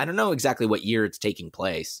feel, I don't know exactly what year it's taking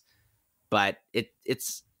place, but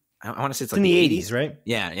it's I want to say it's like in the 80s, right?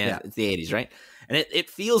 Yeah, it's the 80s, right? And it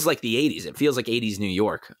feels like the 80s. It feels like 80s New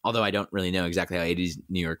York, although I don't really know exactly how 80s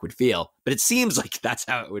New York would feel, but it seems like that's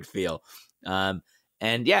how it would feel.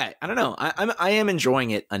 And yeah, I don't know. I am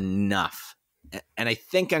enjoying it enough, and I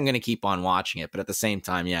think I'm going to keep on watching it. But at the same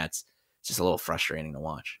time, yeah, it's just a little frustrating to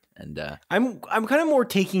watch. And I'm kind of more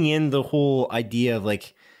taking in the whole idea of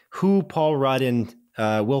like who Paul Rudd and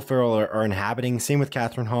Will Ferrell are inhabiting. Same with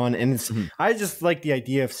Catherine Hahn, and it's I just like the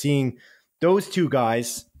idea of seeing those two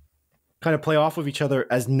guys kind of play off of each other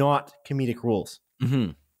as not comedic roles.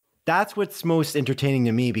 Mm-hmm. That's what's most entertaining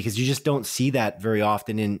to me, because you just don't see that very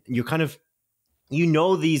often. And you kind of, you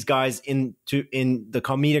know, these guys in the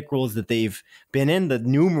comedic roles that they've been in, the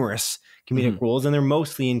numerous comedic roles, and they're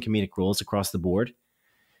mostly in comedic roles across the board.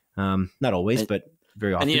 Not always, but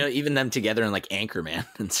very often. And, you know, even them together in like Anchorman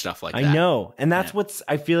and stuff like that. I know. And that's what's,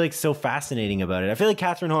 I feel like, so fascinating about it. I feel like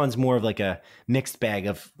Catherine Hahn's more of like a mixed bag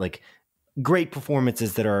of like great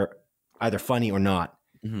performances that are either funny or not.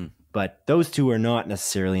 Mm-hmm. But those two are not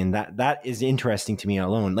necessarily. And that is interesting to me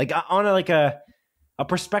alone. Like on a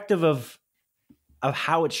perspective of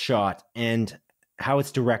how it's shot and how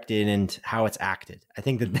it's directed and how it's acted. I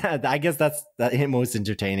think that I guess that's the most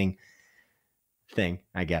entertaining thing,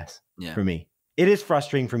 I guess, for me. It is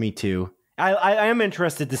frustrating for me too. I am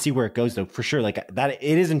interested to see where it goes, though, for sure. Like that,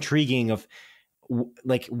 it is intriguing of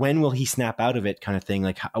like, when will he snap out of it kind of thing?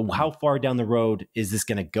 Like how far down the road is this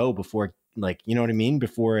going to go before, like, you know what I mean?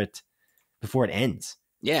 Before it ends.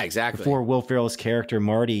 Yeah, exactly. Before Will Ferrell's character,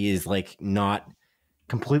 Marty, is like not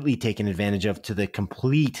completely taken advantage of to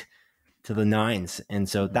the nines. And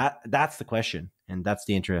so that's the question. And that's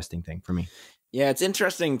the interesting thing for me. Yeah, it's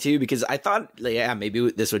interesting too, because I thought, yeah,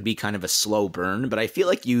 maybe this would be kind of a slow burn, but I feel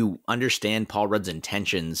like you understand Paul Rudd's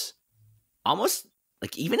intentions almost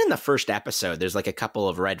like even in the first episode, there's like a couple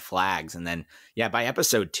of red flags. And then, yeah, by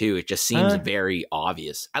episode 2, it just seems very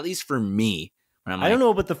obvious, at least for me. When I'm I don't know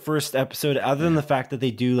about the first episode, other than the fact that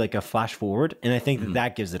they do like a flash forward. And I think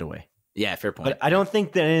that gives it away. Yeah, fair point. But I don't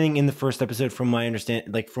think that anything in the first episode, from my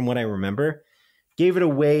understanding, like from what I remember, gave it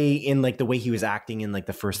away in like the way he was acting in like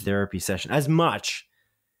the first therapy session as much,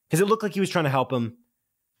 because it looked like he was trying to help him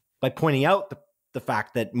by pointing out the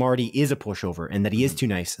fact that Marty is a pushover and that he is too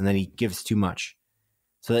nice and that he gives too much.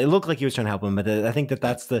 So it looked like he was trying to help him, but I think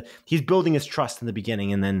that's he's building his trust in the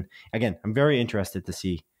beginning. And then again, I'm very interested to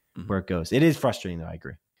see where it goes. It is frustrating though. I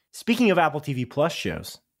agree. Speaking of Apple TV Plus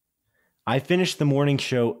shows, I finished The Morning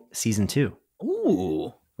Show season 2.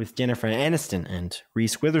 Ooh, with Jennifer Aniston and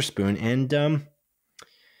Reese Witherspoon. And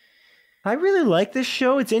I really like this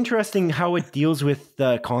show. It's interesting how it deals with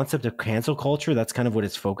the concept of cancel culture. That's kind of what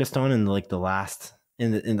it's focused on in like the last,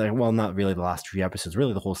 well, not really the last 3 episodes,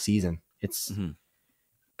 really the whole season.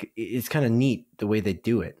 It's kind of neat the way they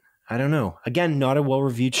do it. I don't know. Again, not a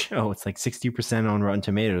well-reviewed show. It's like 60% on Rotten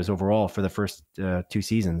Tomatoes overall for the first 2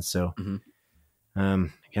 seasons. So,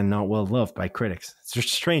 again, not well loved by critics. It's just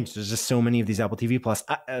strange. There's just so many of these Apple TV Plus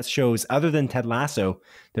shows, other than Ted Lasso,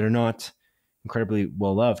 that are not incredibly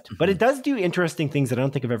well loved. But it does do interesting things that I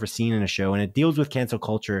don't think I've ever seen in a show, and it deals with cancel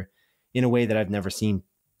culture in a way that I've never seen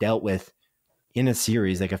dealt with in a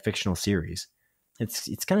series, like a fictional series.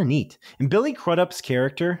 It's kind of neat. And Billy Crudup's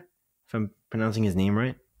character, if I'm pronouncing his name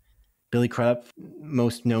right, Billy Crudup,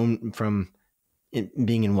 most known from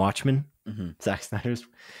being in Watchmen, Zack Snyder's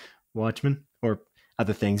Watchmen, or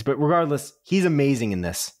other things. But regardless, he's amazing in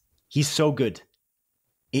this. He's so good.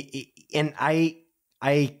 And I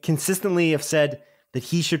consistently have said that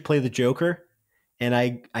he should play the Joker. And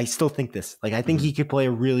I still think this. Like, I think he could play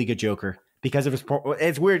a really good Joker because of his,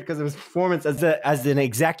 it's weird because of his performance as an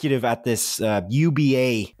executive at this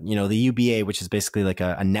UBA, the UBA, which is basically like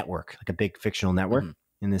a network, like a big fictional network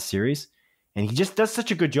in this series. And he just does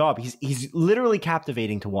such a good job. He's literally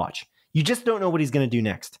captivating to watch. You just don't know what he's going to do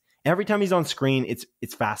next. Every time he's on screen,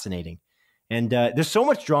 it's fascinating. And there's so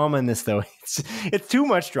much drama in this, though. It's too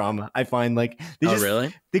much drama, I find. Like,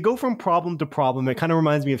 really? They go from problem to problem. It kind of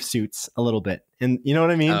reminds me of Suits a little bit. And you know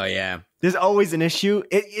what I mean? Oh, yeah. There's always an issue.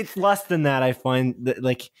 It's less than that, I find. That,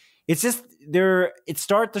 like, it's just the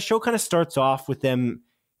show kind of starts off with them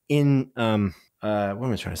in, what am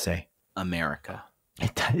I trying to say? America.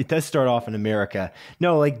 It does start off in America.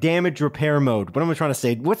 No, like damage repair mode. What am I trying to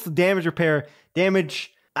say? What's the damage repair?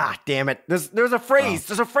 Damage... damn it. There's a phrase.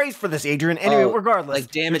 There's a phrase for this, Adrian. Anyway, regardless.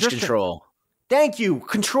 Like damage control. Thank you.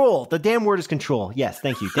 Control. The damn word is control. Yes,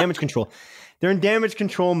 thank you. Damage control. They're in damage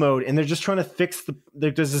control mode, and they're just trying to fix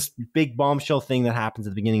there's this big bombshell thing that happens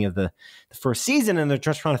at the beginning of the first season, and they're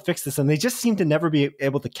just trying to fix this, and they just seem to never be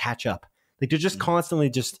able to catch up. Like, they're just constantly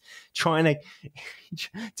just trying to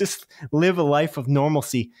just live a life of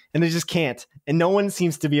normalcy, and they just can't. And no one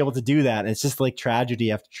seems to be able to do that. And it's just like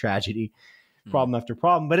tragedy after tragedy. Problem after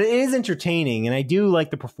problem, but it is entertaining, and I do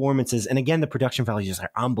like the performances. And again, the production values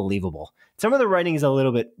are unbelievable. Some of the writing is a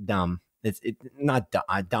little bit dumb. It's not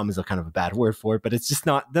dumb is a kind of a bad word for it, but it's just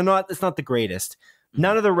not. It's not the greatest.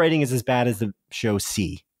 None of the writing is as bad as the show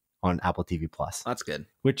C on Apple TV Plus. That's good.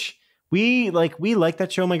 Which we like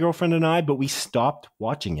that show, my girlfriend and I, but we stopped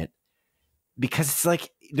watching it because it's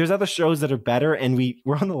like there's other shows that are better, and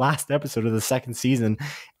we're on the last episode of the 2nd season,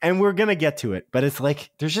 and we're gonna get to it. But it's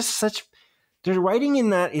like there's just such. The writing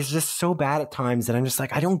in that is just so bad at times that I'm just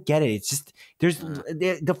like, I don't get it. It's just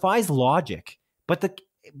it defies logic. But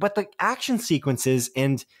the action sequences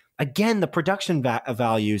and again the production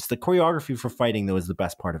values, the choreography for fighting though is the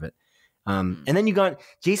best part of it. And then you got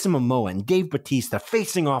Jason Momoa and Dave Bautista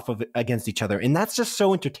facing off against each other, and that's just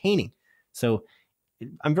so entertaining. So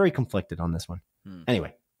I'm very conflicted on this one.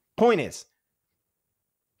 Anyway, point is,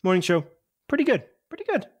 morning show pretty good,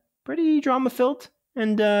 pretty drama filled.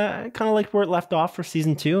 And kind of like where it left off for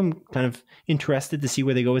season 2. I'm kind of interested to see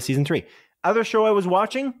where they go with season 3. Other show I was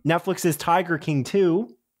watching, Netflix's Tiger King 2.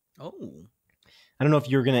 Oh. I don't know if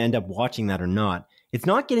you're going to end up watching that or not. It's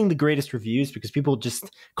not getting the greatest reviews because people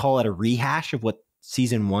just call it a rehash of what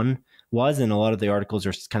season 1 was. And a lot of the articles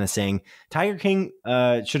are kind of saying Tiger King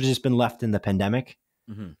should have just been left in the pandemic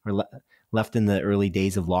or left in the early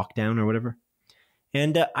days of lockdown or whatever.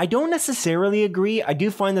 And I don't necessarily agree. I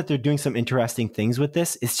do find that they're doing some interesting things with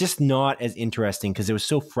this. It's just not as interesting because it was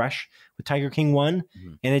so fresh with Tiger King 1.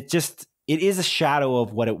 And it it is a shadow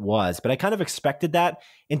of what it was, but I kind of expected that.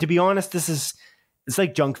 And to be honest, it's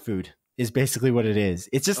like junk food is basically what it is.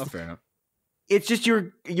 It's just, fair enough. It's just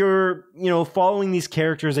you're following these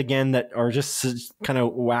characters again that are just kind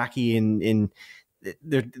of wacky and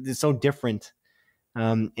they're so different.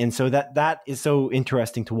 And so that is so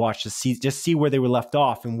interesting to watch, to see where they were left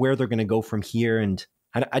off and where they're going to go from here. And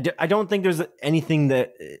I don't think there's anything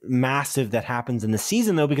that massive that happens in the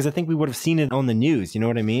season though, because I think we would have seen it on the news. You know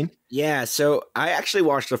what I mean? Yeah. So I actually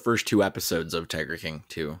watched the first 2 episodes of Tiger King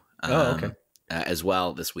too. Okay. As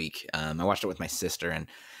well this week. I watched it with my sister, and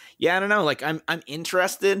yeah, I don't know. Like I'm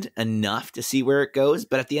interested enough to see where it goes,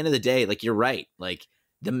 but at the end of the day, like you're right. Like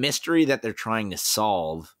the mystery that they're trying to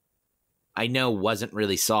solve, I know wasn't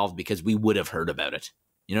really solved because we would have heard about it.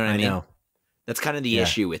 You know what I mean? Know. That's kind of the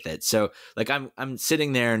issue with it. So like I'm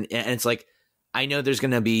sitting there and it's like, I know there's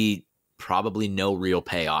going to be probably no real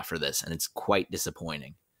payoff for this, and it's quite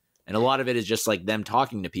disappointing. And a lot of it is just like them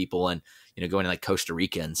talking to people and, going to like Costa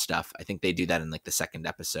Rica and stuff. I think they do that in like the 2nd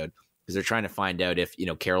episode, because they're trying to find out if,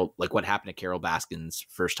 Carol, like what happened to Carol Baskin's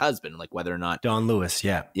first husband, like whether or not Don Lewis.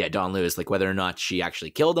 Yeah, Don Lewis, like whether or not she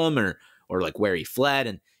actually killed him or like where he fled.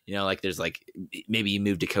 And, like there's like, maybe he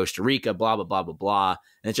moved to Costa Rica, blah, blah, blah, blah, blah.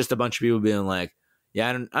 And it's just a bunch of people being like, yeah,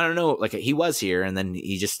 I don't know. Like he was here and then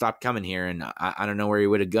he just stopped coming here, and I don't know where he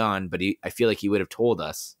would have gone, but I feel like he would have told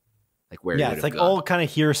us like where. Yeah, it's like gone. All kind of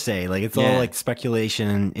hearsay. Like it's all like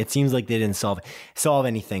speculation. It seems like they didn't solve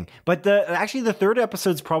anything. But the 3rd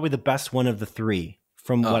episode is probably the best one of the 3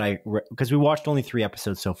 from what because we watched only 3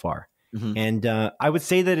 episodes so far. Mm-hmm. And I would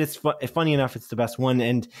say that it's funny enough, it's the best one,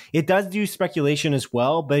 and it does do speculation as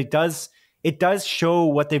well, but it does show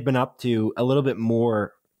what they've been up to a little bit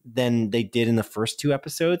more than they did in the first 2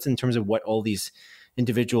 episodes in terms of what all these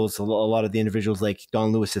individuals, a lot of the individuals like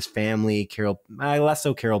Don Lewis's family, less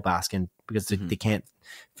so Carol Baskin, because they can't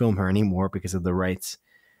film her anymore because of the rights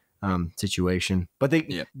situation. But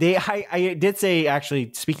I did say,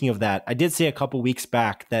 actually, speaking of that, I did say a couple weeks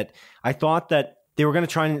back that I thought that they were going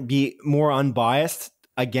to try and be more unbiased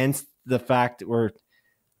against the fact, or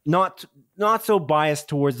not so biased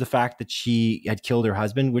towards the fact that she had killed her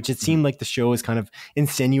husband, which it seemed like the show is kind of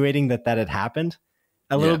insinuating that had happened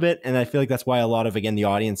a little bit. And I feel like that's why a lot of, again, the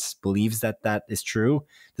audience believes that is true,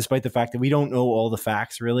 despite the fact that we don't know all the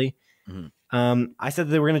facts really. Mm-hmm. I said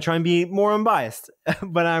that they were going to try and be more unbiased,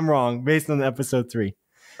 but I'm wrong based on episode 3.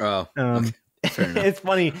 Oh, okay. It's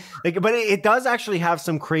funny, like, but it does actually have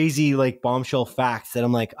some crazy like bombshell facts that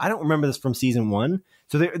I'm like, I don't remember this from season 1.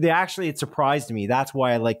 So they actually, it surprised me. That's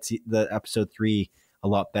why I liked the episode 3 a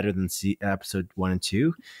lot better than episode 1 and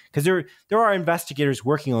 2, because there are investigators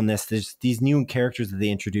working on this. There's these new characters that they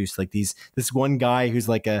introduced, like this one guy who's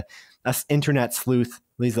like a internet sleuth.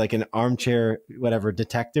 He's like an armchair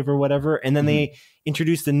detective or whatever, and then they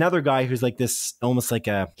introduced another guy who's like this, almost like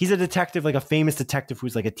he's a detective, like a famous detective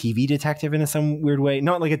who's like a TV detective in some weird way,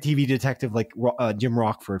 not like a TV detective like Jim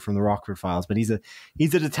Rockford from the Rockford Files, but he's a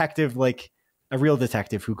detective, like a real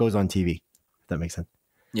detective who goes on TV. If that makes sense.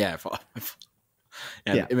 Yeah.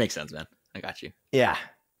 Yeah, it makes sense, man. I got you. Yeah.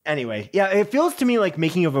 Anyway, yeah, it feels to me like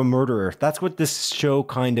Making of a Murderer. That's what this show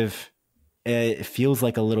kind of it feels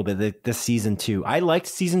like a little bit. This season 2, I liked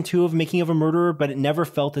season 2 of Making of a Murderer, but it never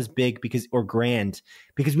felt as big or grand,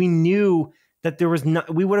 because we knew that there was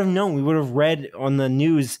not. We would have known. We would have read on the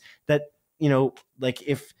news that, like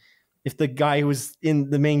if the guy who was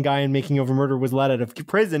the main guy in Making of a Murderer was let out of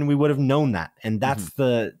prison, we would have known that, and that's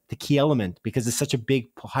the key element, because it's such a big,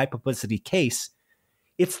 high publicity case.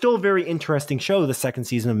 It's still a very interesting show, the 2nd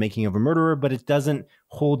season of Making of a Murderer, but it doesn't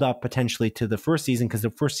hold up potentially to the 1st season, because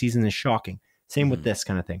the 1st season is shocking. Same with this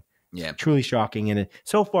kind of thing. Yeah. Truly shocking. And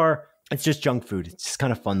so far, it's just junk food. It's just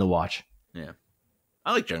kind of fun to watch. Yeah.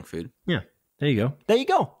 I like junk food. Yeah. There you go.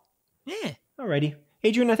 Yeah. Alrighty.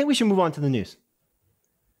 Adrian, I think we should move on to the news.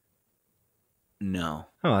 No.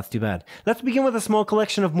 Oh, that's too bad. Let's begin with a small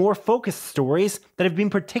collection of more focused stories that have been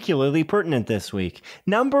particularly pertinent this week.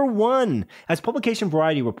 Number 1, as publication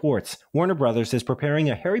Variety reports, Warner Brothers is preparing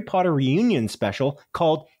a Harry Potter reunion special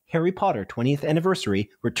called Harry Potter 20th Anniversary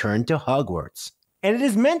Return to Hogwarts. And it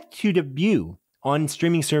is meant to debut on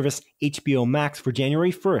streaming service HBO Max for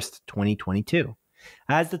January 1st, 2022.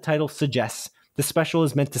 As the title suggests, the special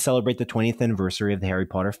is meant to celebrate the 20th anniversary of the Harry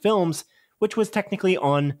Potter films, which was technically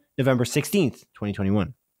on November 16th,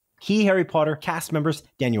 2021. Key Harry Potter cast members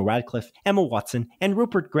Daniel Radcliffe, Emma Watson, and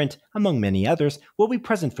Rupert Grint, among many others, will be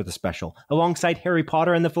present for the special, alongside Harry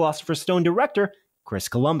Potter and the Philosopher's Stone director, Chris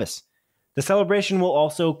Columbus. The celebration will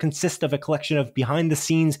also consist of a collection of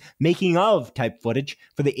behind-the-scenes making-of type footage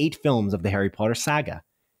for the 8 films of the Harry Potter saga.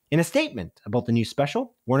 In a statement about the new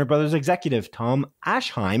special, Warner Brothers executive Tom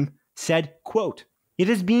Aschheim said, quote, "It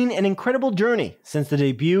has been an incredible journey since the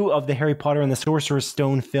debut of the Harry Potter and the Sorcerer's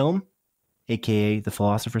Stone film, aka the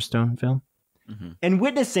Philosopher's Stone film, and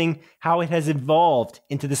witnessing how it has evolved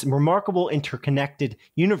into this remarkable interconnected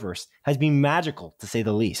universe has been magical, to say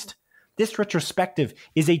the least. This retrospective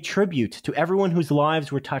is a tribute to everyone whose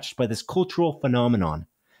lives were touched by this cultural phenomenon.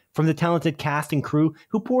 From the talented cast and crew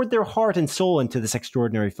who poured their heart and soul into this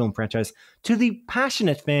extraordinary film franchise, to the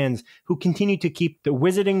passionate fans who continue to keep the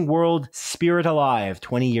Wizarding World spirit alive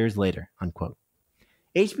 20 years later," unquote.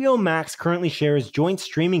 HBO Max currently shares joint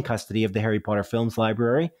streaming custody of the Harry Potter films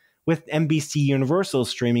library with NBC Universal's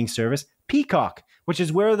streaming service, Peacock, which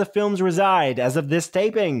is where the films reside as of this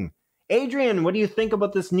taping. Adrian, what do you think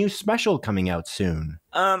about this new special coming out soon?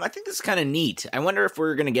 I think this is kind of neat. I wonder if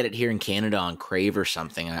we're going to get it here in Canada on Crave or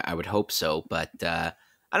something. I would hope so, but I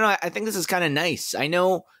don't know. I think this is kind of nice. I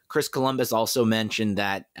know Chris Columbus also mentioned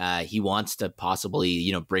that he wants to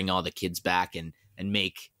possibly, bring all the kids back and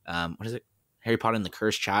make, what is it? Harry Potter and the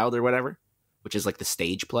Cursed Child or whatever, which is like the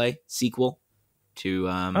stage play sequel to...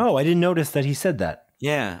 Oh, I didn't notice that he said that.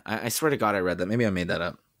 Yeah, I swear to God I read that. Maybe I made that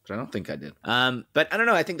up, but I don't think I did. But I don't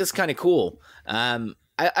know. I think this is kind of cool.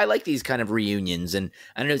 I like these kind of reunions, and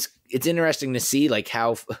I don't know. It's interesting to see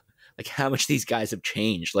how much these guys have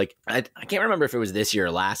changed. Like I can't remember if it was this year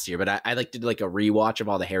or last year, but I did a rewatch of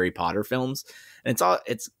all the Harry Potter films, and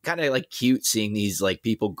it's kind of cute seeing these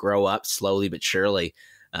people grow up slowly but surely,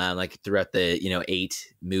 throughout the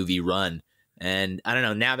 8 movie run. And I don't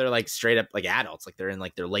know, now they're straight up adults, they're in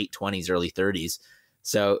their late 20s, early 30s.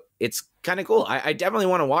 So it's kind of cool. I definitely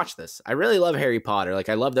want to watch this. I really love Harry Potter.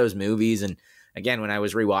 I love those movies. And again, when I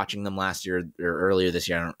was rewatching them last year or earlier this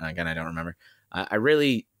year, I don't remember. I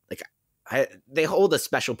really they hold a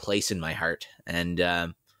special place in my heart. And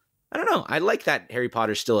I don't know. I like that Harry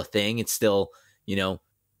Potter's still a thing. It's still,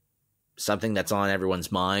 something that's on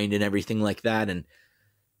everyone's mind and everything like that. And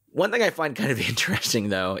one thing I find kind of interesting,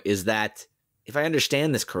 though, is that if I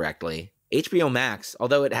understand this correctly, HBO Max,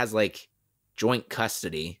 although it has joint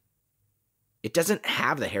custody, it doesn't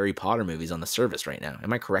have the Harry Potter movies on the service right now.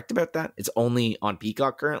 Am I correct about that? It's only on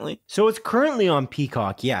Peacock currently? So it's currently on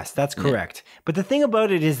Peacock. Yes, that's correct. Yeah. But the thing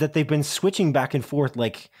about it is that they've been switching back and forth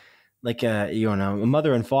a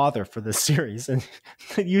mother and father for this series, and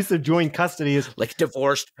the use of joint custody is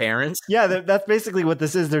divorced parents. Yeah, that's basically what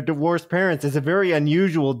this is. They're divorced parents. It's a very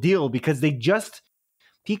unusual deal because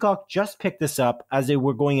Peacock just picked this up as they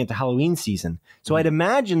were going into Halloween season. So I'd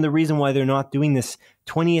imagine the reason why they're not doing this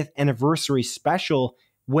 20th anniversary special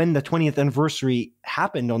when the 20th anniversary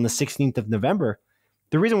happened on the 16th of November,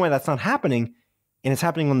 the reason why that's not happening, and it's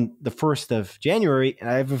happening on the 1st of January,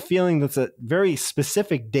 I have a feeling that's a very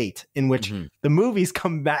specific date in which the movies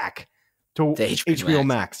come back to HBO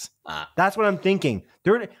Max. That's what I'm thinking.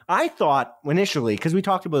 I thought initially, because we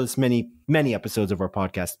talked about this many episodes of our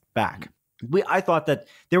podcast back, I thought that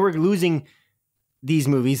they were losing these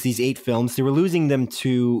movies, these 8 films. They were losing them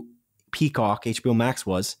to Peacock. HBO Max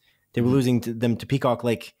was. They were losing them to Peacock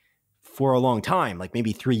for a long time,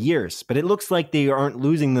 maybe 3 years. But it looks like they aren't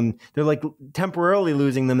losing them. They're temporarily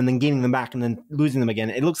losing them and then gaining them back and then losing them again.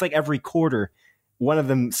 It looks like every quarter one of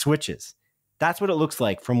them switches. That's what it looks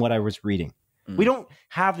like from what I was reading. We don't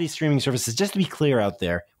have these streaming services. Just to be clear out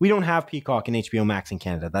there, we don't have Peacock and HBO Max in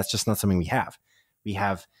Canada. That's just not something we have. We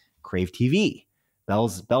have Crave TV,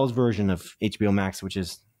 Bell's version of HBO Max, which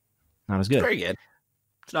is not as good. Very good.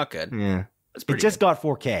 It's not good. Yeah, it just got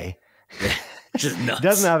 4K. Just nuts. It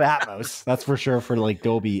doesn't have Atmos. That's for sure for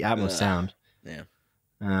Dolby Atmos sound. Yeah.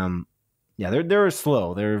 Yeah. They're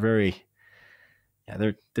slow. They're very.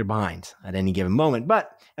 Yeah, they're behind at any given moment.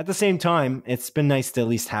 But at the same time, it's been nice to at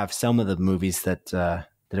least have some of the movies that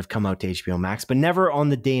have come out to HBO Max, but never on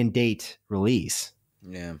the day and date release.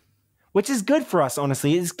 Yeah. Which is good for us,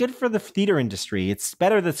 honestly. It's good for the theater industry. It's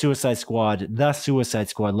better that The Suicide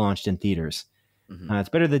Squad launched in theaters. It's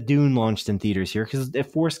better that Dune launched in theaters here because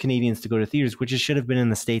it forced Canadians to go to theaters, which it should have been in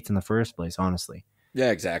the States in the first place, honestly.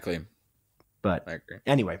 Yeah, exactly. But I agree.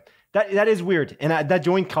 Anyway, that is weird. And that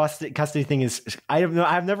joint custody thing is, I've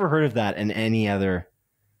never heard of that in any other...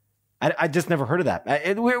 I just never heard of that.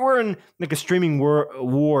 We're in a streaming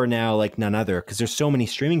war now like none other because there's so many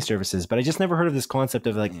streaming services, but I just never heard of this concept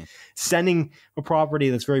of sending a property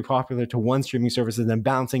that's very popular to one streaming service and then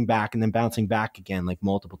bouncing back again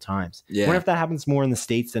multiple times. Yeah. I wonder if that happens more in the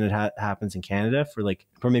States than it happens in Canada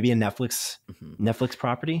for maybe a Netflix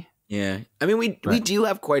property. Yeah. I mean, we do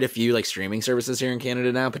have quite a few streaming services here in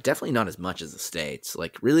Canada now, but definitely not as much as the States.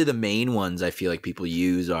 Really the main ones I feel like people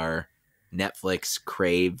use are Netflix,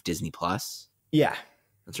 Crave, Disney Plus. Yeah,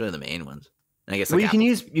 that's really the main ones. And I guess you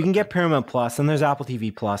can get Paramount Plus, and there's Apple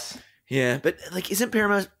TV Plus. Yeah, but isn't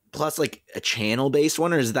Paramount plus like a channel based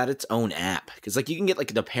one, or is that its own app? Because like you can get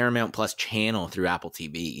like the Paramount Plus channel through Apple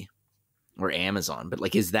TV or Amazon, but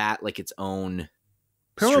like is that like its own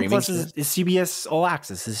Paramount Plus is CBS All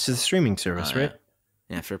Access. It's just a streaming service, right?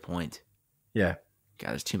 Yeah, fair point. Yeah. God,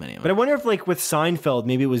 there's too many of them. But I wonder if like with Seinfeld,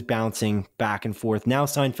 maybe it was bouncing back and forth. Now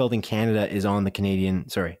Seinfeld in Canada is on the Canadian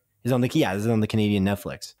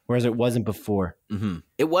Netflix, whereas it wasn't before. Mm-hmm.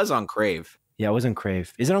 It was on Crave. Yeah, it was on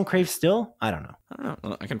Crave. Is it on Crave still? I don't know.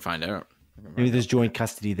 Well, I can find out. Maybe there's joint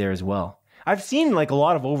custody there as well. I've seen like a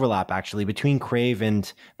lot of overlap actually between Crave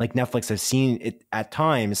and like Netflix. I've seen it at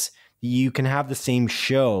times. You can have the same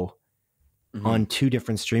show on two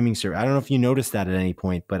different streaming services. I don't know if you noticed that at any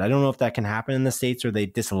point, but I don't know if that can happen in the States or they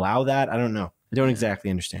disallow that. I don't know. I don't exactly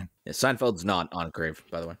understand. Yeah, Seinfeld's not on Crave,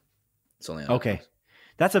 by the way. It's only on Okay. Netflix.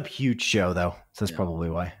 That's a huge show though. So that's probably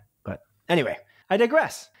why. But anyway, I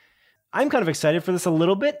digress. I'm kind of excited for this a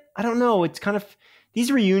little bit. I don't know. It's kind of,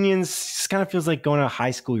 these reunions kind of feels like going to a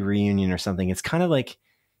high school reunion or something. It's kind of like,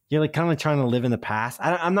 you're like kind of trying to live in the past.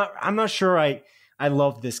 I'm not sure I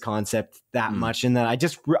love this concept that much, in that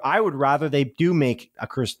I would rather they do make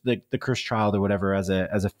the Cursed Child or whatever as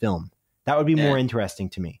a film. That would be more interesting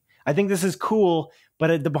to me. I think this is cool,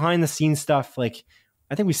 but the behind the scenes stuff, like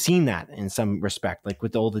I think we've seen that in some respect, like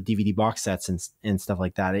with all the DVD box sets and stuff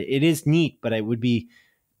like that. It is neat, but it would be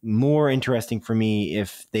more interesting for me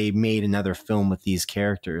if they made another film with these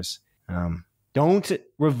characters. Don't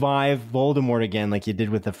revive Voldemort again like you did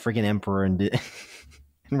with the friggin' Emperor and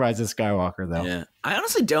Rise of Skywalker, though. Yeah, I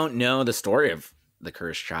honestly don't know the story of the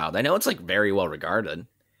Cursed Child. I know it's like very well regarded.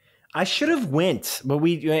 I should have went, but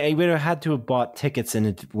I would have had to have bought tickets in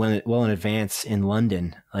advance in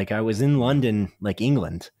London. Like I was in London, like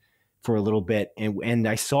England, for a little bit, and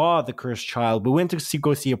I saw the Cursed Child. We went to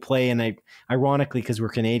go see a play, and ironically, because we're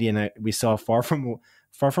Canadian, we saw Far From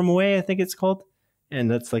Away, I think it's called. And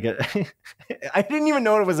that's like I didn't even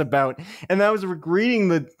know what it was about. And I was reading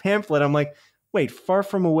the pamphlet. I'm like, wait, Far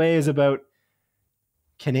From Away is about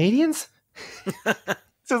Canadians? So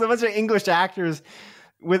there's a bunch of English actors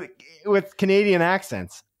with Canadian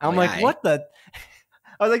accents. I'm like, what the?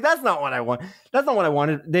 I was like, that's not what I want. That's not what I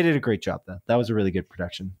wanted. They did a great job, though. That was a really good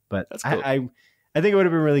production. But that's cool. I think it would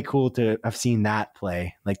have been really cool to have seen that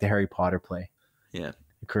play, like the Harry Potter play. Yeah.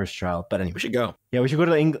 The Cursed Child. But anyway. We should go. Yeah, we should go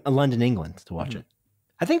to London, England to watch it.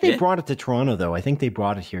 I think they brought it to Toronto, though. I think they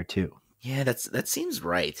brought it here, too. Yeah, that seems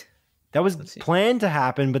right. That was planned to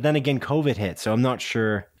happen, but then again, COVID hit, so I'm not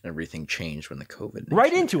sure. Everything changed when the COVID.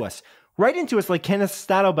 Right into us, like Kenneth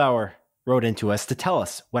Stadelbauer wrote into us to tell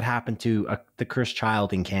us what happened to the Cursed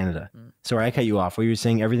Child in Canada. Sorry, I cut you off. Were you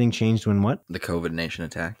saying everything changed when what? The COVID nation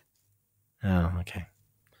attacked. Oh, okay.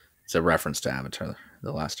 It's a reference to Avatar,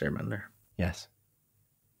 The Last Airbender. Yes.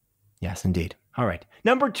 Yes, indeed. All right.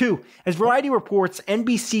 Number 2, as Variety reports,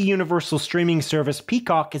 NBC Universal streaming service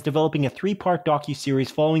Peacock is developing a 3-part docuseries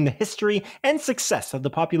following the history and success of the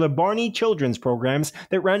popular Barney children's programs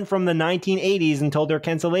that ran from the 1980s until their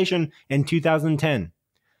cancellation in 2010.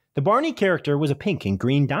 The Barney character was a pink and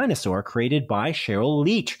green dinosaur created by Cheryl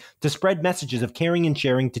Leach to spread messages of caring and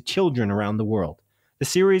sharing to children around the world. The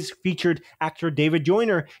series featured actor David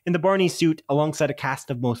Joyner in the Barney suit alongside a cast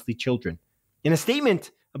of mostly children. In a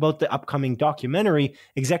statement about the upcoming documentary,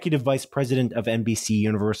 Executive Vice President of NBC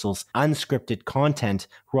Universal's unscripted content,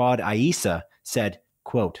 Rod Aisa, said,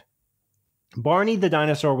 quote, Barney the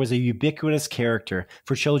dinosaur was a ubiquitous character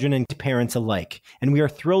for children and parents alike, and we are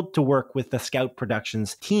thrilled to work with the Scout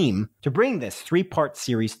Productions team to bring this 3-part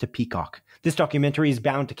series to Peacock. This documentary is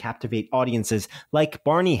bound to captivate audiences like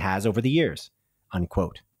Barney has over the years,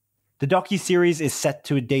 unquote. The docuseries is set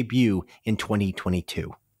to debut in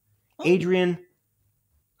 2022. Adrian,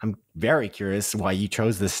 I'm very curious why you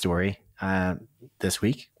chose this story this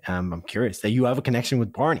week. I'm curious that you have a connection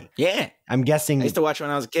with Barney. Yeah. I'm guessing. I used to watch it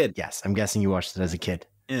when I was a kid. Yes, I'm guessing you watched it as a kid.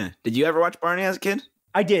 Yeah. Did you ever watch Barney as a kid?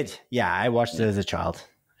 I did. Yeah, I watched it as a child.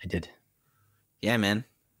 I did. Yeah, man.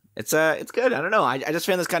 It's good. I don't know. I just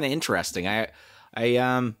found this kind of interesting.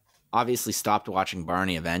 I obviously stopped watching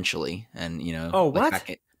Barney eventually, and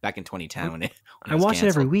back in 2010 when I watched it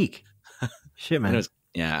every week. Shit, man.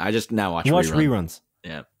 I just now watch reruns.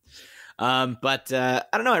 Yeah. But I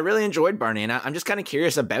don't know. I really enjoyed Barney, and I'm just kind of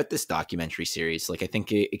curious about this documentary series. Like, I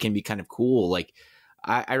think it can be kind of cool. Like,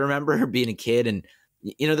 I remember being a kid, and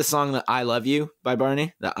you know the song that "I Love You" by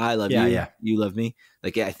Barney, the "I Love You, You Love Me."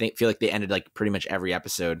 Like, I feel like they ended like pretty much every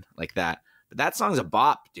episode like that. But that song's a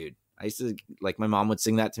bop, dude. I used to like my mom would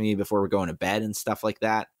sing that to me before we're going to bed and stuff like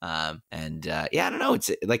that. I don't know. It's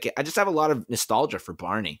like I just have a lot of nostalgia for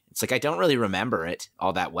Barney. It's like I don't really remember it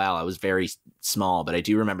all that well. I was very small, but I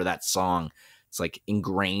do remember that song. It's like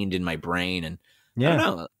ingrained in my brain, and Yeah. I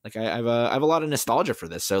don't know. Like I have a lot of nostalgia for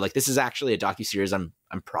this. So like this is actually a docuseries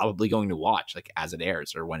I'm probably going to watch like as it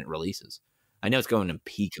airs or when it releases. I know it's going to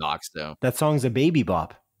Peacock, so That song's a baby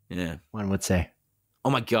bop, yeah. one would say. Oh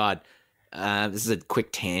my God. This is a quick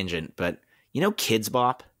tangent, but you know Kids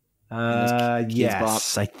Bop? Kids Yes,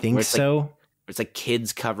 Bop, I think so. Where it's like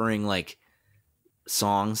kids covering like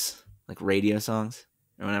songs, like radio songs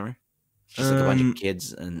or whatever. It's just like a bunch of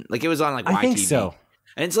kids, and like it was on like YTV. I think so.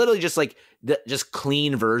 And it's literally just like the just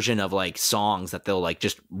clean version of like songs that they'll like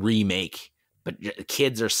just remake, but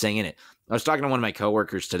kids are singing it. I was talking to one of my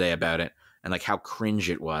coworkers today about it and like how cringe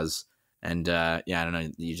it was. And yeah, I don't know.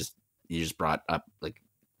 You just brought up like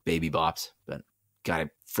Baby Bops, but God, I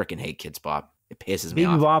freaking hate Kids Bop. It pisses me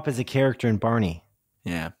off. Baby Bop is a character in Barney.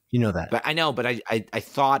 Yeah, you know that. But I know, but I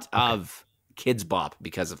thought of Kids Bop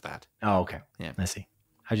because of that. Oh, okay. Yeah, I see.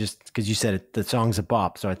 I just because you said it, the song's a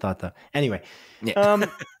bop, so I thought that. Anyway, yeah,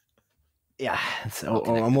 yeah. So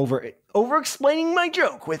I'm over explaining my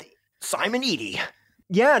joke with Simon Eady.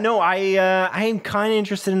 Yeah, no, I am kind of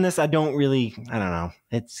interested in this. I don't know.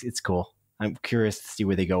 It's cool. I'm curious to see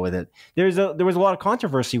where they go with it. There was a lot of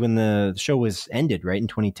controversy when the show was ended, right, in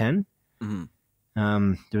 2010.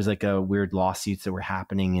 Mm-hmm. There was like a weird lawsuits that were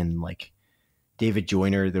happening, and like David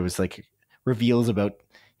Joyner, there was like reveals about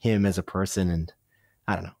him as a person, and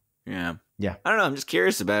I don't know. Yeah. I don't know. I'm just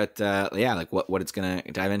curious about like what it's gonna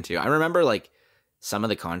dive into. I remember like some of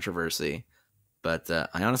the controversy, but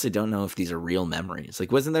I honestly don't know if these are real memories.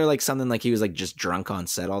 Like, wasn't there like something like he was like just drunk on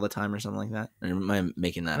set all the time or something like that? Or am I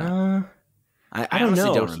making that up? I don't honestly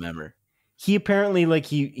know. don't remember. He apparently like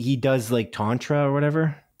he does like tantra or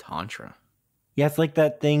whatever. Tantra. Yeah, it's like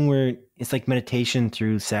that thing where it's like meditation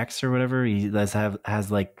through sex or whatever. He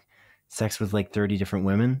has like sex with like 30 different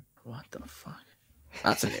women. What the fuck?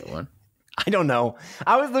 That's a new one. I don't know.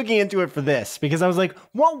 I was looking into it for this because I was like,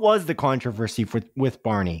 what was the controversy with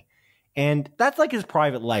Barney? And that's like his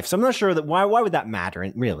private life. So I'm not sure that why would that matter?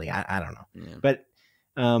 And really, I don't know. Yeah. But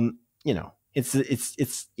you know, it's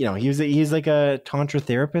you know, he's like a tantra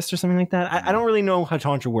therapist or something like that. I don't really know how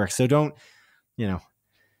tantra works. So don't, you know,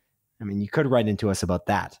 I mean, you could write into us about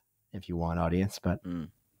that if you want, audience, but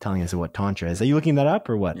telling us what tantra is. Are you looking that up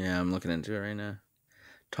or what? Yeah, I'm looking into it right now.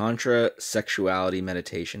 Tantra sexuality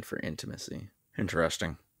meditation for intimacy.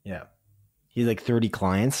 Interesting. Yeah. He's like 30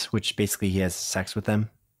 clients, which basically he has sex with them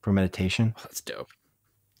for meditation. Oh, that's dope.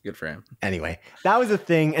 Good for him. Anyway, that was a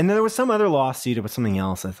thing. And then there was some other lawsuit about something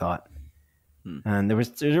else, I thought. And they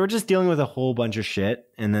were just dealing with a whole bunch of shit.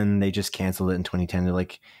 And then they just canceled it in 2010. They're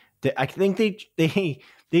like, I think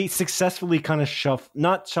they successfully kind of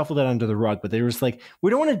not shuffled it under the rug, but they were just like, we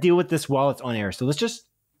don't want to deal with this while it's on air. So let's just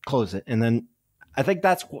close it. And then I think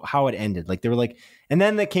that's how it ended. Like they were like, and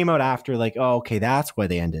then they came out after like, oh, okay, that's why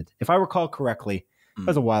they ended. If I recall correctly, that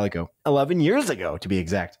was a while ago, 11 years ago to be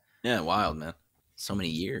exact. Yeah, wild, man. So many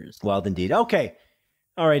years. Wild indeed. Okay.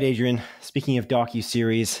 All right, Adrian. Speaking of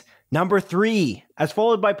docuseries, number 3, as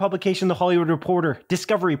followed by publication The Hollywood Reporter,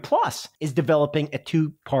 Discovery Plus is developing a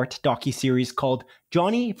 2-part docuseries called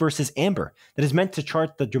Johnny versus Amber that is meant to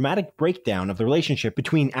chart the dramatic breakdown of the relationship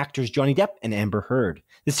between actors Johnny Depp and Amber Heard.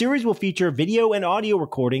 The series will feature video and audio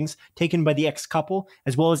recordings taken by the ex-couple,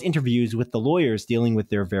 as well as interviews with the lawyers dealing with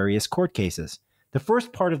their various court cases. The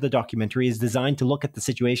first part of the documentary is designed to look at the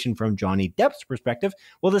situation from Johnny Depp's perspective,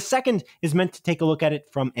 while the second is meant to take a look at it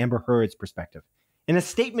from Amber Heard's perspective. In a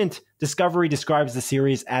statement, Discovery describes the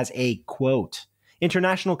series as a, quote,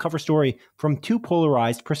 international cover story from 2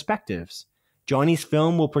 polarized perspectives. Johnny's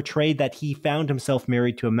film will portray that he found himself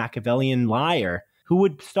married to a Machiavellian liar who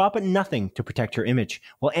would stop at nothing to protect her image,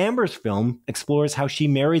 while Amber's film explores how she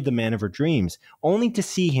married the man of her dreams, only to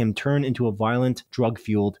see him turn into a violent,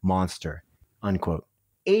 drug-fueled monster, unquote.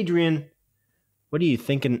 Adrian, what are you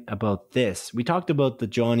thinking about this? We talked about the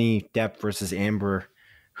Johnny Depp versus Amber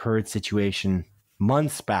Heard situation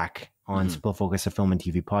months back on Split Focus, a film and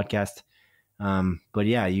TV podcast. But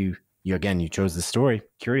yeah, you chose the story.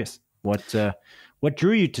 Curious. What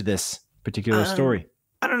drew you to this particular story?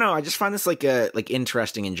 I don't know. I just find this like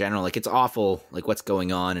interesting in general. Like it's awful, like what's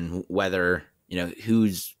going on and whether, you know,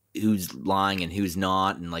 who's lying and who's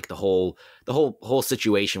not, and like the whole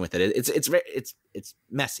situation with it. It's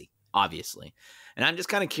messy, obviously. And I'm just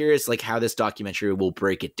kind of curious like how this documentary will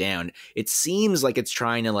break it down. It seems like it's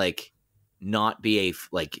trying to like not be a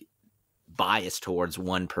like bias towards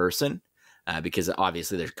one person, because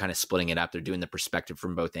obviously they're kind of splitting it up. They're doing the perspective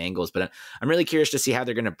from both angles, but I'm really curious to see how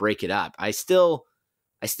they're going to break it up. I still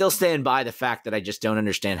stand by the fact that I just don't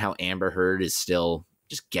understand how Amber Heard is still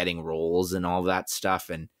just getting roles and all that stuff.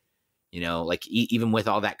 And, you know, like even with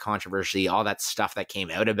all that controversy, all that stuff that came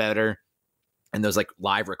out about her and those like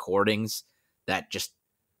live recordings that just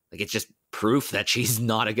like it's just proof that she's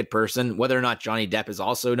not a good person. Whether or not Johnny Depp is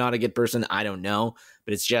also not a good person, I don't know.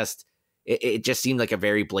 But it's just it just seemed like a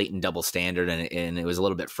very blatant double standard, and it was a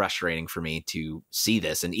little bit frustrating for me to see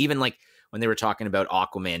this. And even like when they were talking about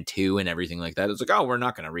Aquaman 2 and everything like that, it's like, oh, we're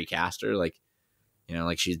not going to recast her, like, you know,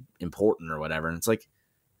 like she's important or whatever. And it's like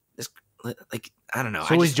this, like, I don't know.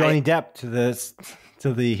 So is Johnny Depp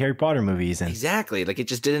to the Harry Potter movies, and exactly, like it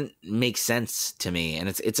just didn't make sense to me, and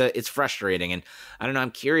it's frustrating. And I don't know.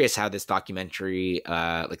 I'm curious how this documentary,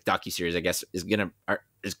 like docuseries, I guess, is going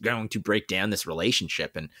to break down this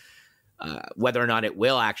relationship, and whether or not it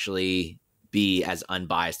will actually be as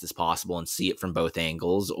unbiased as possible and see it from both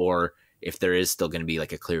angles, or if there is still going to be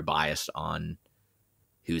like a clear bias on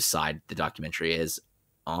whose side the documentary is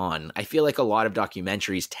on. I feel like a lot of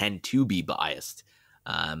documentaries tend to be biased.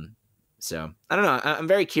 So I don't know. I'm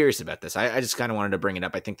very curious about this. I just kind of wanted to bring it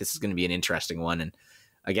up. I think this is going to be an interesting one. And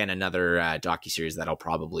again, another docuseries that I'll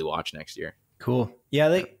probably watch next year. Cool.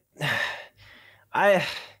 Yeah.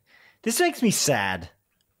 This makes me sad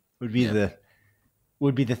would be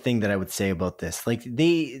the thing that I would say about this. Like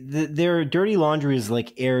their dirty laundry is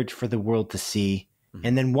like aired for the world to see. Mm-hmm.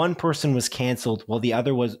 And then one person was canceled while the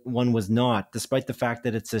other one was not, despite the fact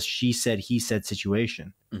that it's a she said, he said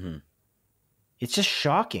situation. Mm-hmm. It's just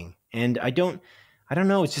shocking. And I don't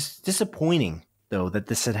know. It's just disappointing though, that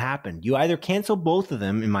this had happened. You either cancel both of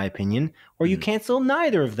them, in my opinion, or you cancel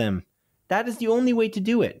neither of them. That is the only way to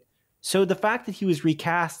do it. So the fact that he was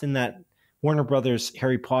recast in that Warner Brothers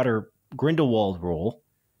Harry Potter Grindelwald role,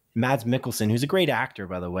 Mads Mikkelsen, who's a great actor,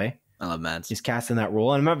 by the way. I love Mads. He's cast in that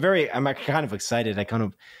role. And I'm kind of excited. I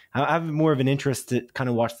have more of an interest to kind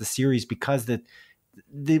of watch the series because the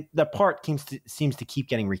part seems to keep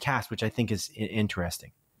getting recast, which I think is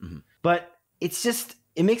interesting. Mm-hmm. But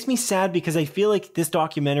it makes me sad because I feel like this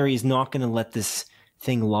documentary is not going to let this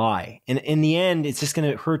thing lie. And in the end, it's just going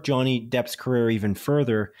to hurt Johnny Depp's career even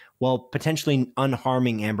further while potentially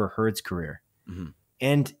unharming Amber Heard's career. Mm-hmm.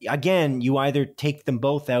 And again, you either take them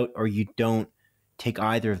both out or you don't take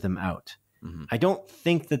either of them out. Mm-hmm. I don't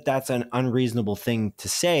think that that's an unreasonable thing to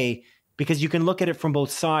say because you can look at it from both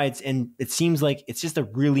sides and it seems like it's just a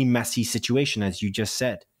really messy situation, as you just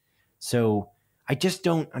said. So I just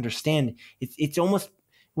don't understand. It's almost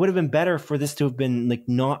would have been better for this to have been like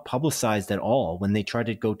not publicized at all when they tried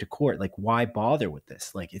to go to court. Like, why bother with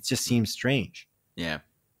this? Like, it just seems strange. Yeah.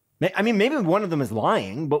 I mean, maybe one of them is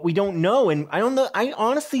lying, but we don't know. And I don't know. I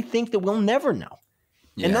honestly think that we'll never know.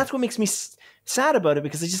 Yeah. And that's what makes me sad about it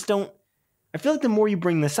because I feel like the more you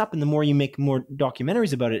bring this up and the more you make more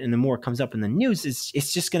documentaries about it and the more it comes up in the news,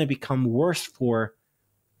 it's just going to become worse for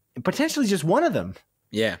potentially just one of them.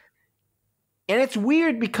 Yeah. And it's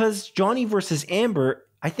weird because Johnny versus Amber,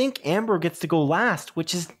 I think Amber gets to go last,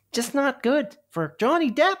 which is just not good for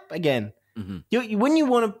Johnny Depp again. Mm-hmm. Wouldn't you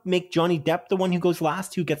want to make Johnny Depp the one who goes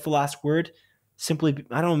last, who gets the last word? Simply,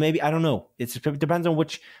 I don't know. It depends on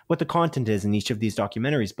what the content is in each of these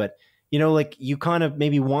documentaries. But, you know, like you kind of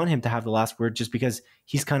maybe want him to have the last word just because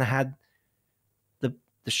he's kind of had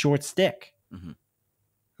the short stick. Mm-hmm.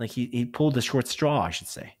 Like he pulled the short straw, I should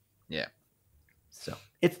say. Yeah. So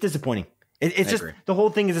it's disappointing. It's just the whole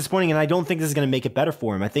thing is disappointing, and I don't think this is going to make it better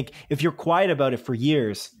for him. I think if you're quiet about it for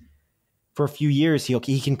a few years,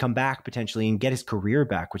 he can come back potentially and get his career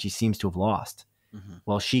back, which he seems to have lost. Mm-hmm.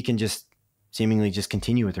 While she can just seemingly just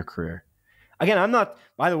continue with her career. Again, I'm not.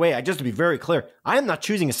 By the way, just to be very clear, I am not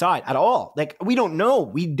choosing a side at all. Like we don't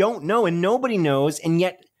know, and nobody knows, and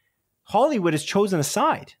yet Hollywood has chosen a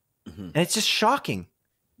side, and it's just shocking.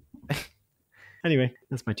 Anyway,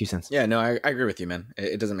 that's my 2 cents. Yeah, no, I agree with you, man.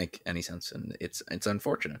 It doesn't make any sense, and it's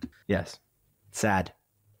unfortunate. Yes. Sad.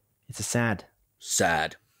 It's a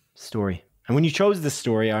sad story. And when you chose this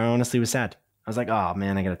story, I honestly was sad. I was like, oh,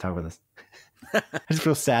 man, I got to talk about this. I just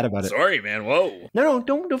feel sad about it. Sorry, man. Whoa. No,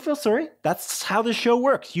 don't feel sorry. That's how the show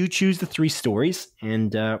works. You choose the 3 stories,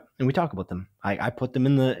 and we talk about them. I put them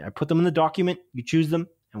in the document. You choose them,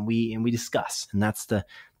 and we discuss. And that's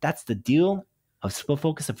the deal of Split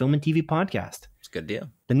Focus, a film and TV podcast. It's a good deal.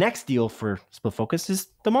 The next deal for Split Focus is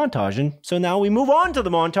the montage. And so now we move on to the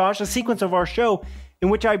montage, a sequence of our show in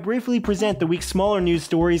which I briefly present the week's smaller news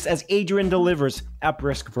stories as Adrian delivers a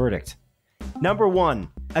brisk verdict. Number 1,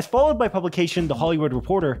 as followed by publication The Hollywood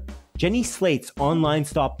Reporter, Jenny Slate's online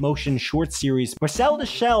stop-motion short series Marcel the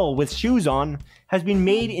Shell with Shoes On has been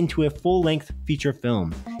made into a full-length feature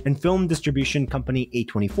film, and film distribution company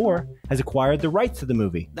A24 has acquired the rights to the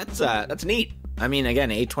movie. That's neat. I mean, again,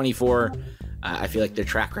 A24, I feel like their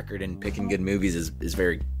track record in picking good movies is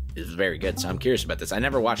very good, so I'm curious about this. I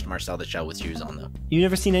never watched Marcel the Shell with Shoes On, though. You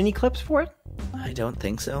never seen any clips for it? I don't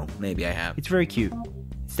think so. Maybe I have. It's very cute.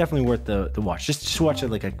 It's definitely worth the watch. Just watch it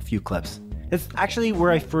like a few clips. It's actually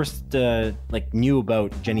where I first knew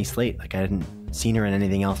about Jenny Slate. Like I hadn't seen her in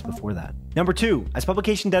anything else before that. Number 2, as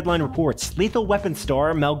publication Deadline reports, Lethal Weapon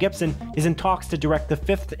star Mel Gibson is in talks to direct the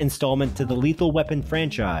 5th installment to the Lethal Weapon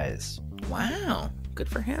franchise. Wow, good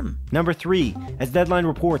for him. Number 3, as Deadline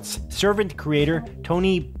reports, Servant creator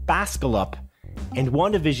Tony Bascalup and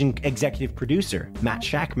WandaVision executive producer Matt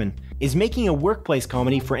Shackman is making a workplace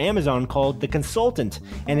comedy for Amazon called The Consultant,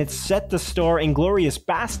 and it's set to star Inglourious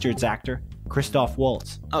Basterds actor Christoph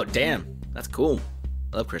Waltz. Oh, damn. That's cool.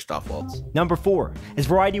 I love Christoph Waltz. Number 4, as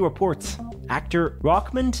Variety reports, actor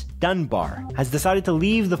Rockmond Dunbar has decided to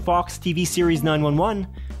leave the Fox TV series 911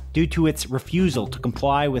 due to its refusal to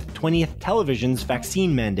comply with 20th Television's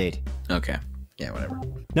vaccine mandate. Okay. Yeah, whatever.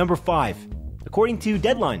 Number 5, according to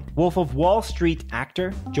Deadline, Wolf of Wall Street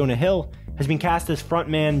actor Jonah Hill has been cast as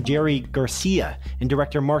frontman Jerry Garcia in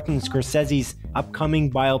director Martin Scorsese's upcoming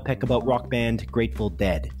biopic about rock band Grateful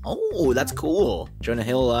Dead. Oh, that's cool. Jonah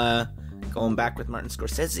Hill going back with Martin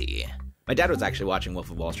Scorsese. My dad was actually watching Wolf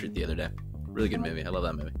of Wall Street the other day. Really good movie. I love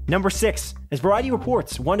that movie. Number 6, as Variety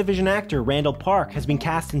reports, WandaVision actor Randall Park has been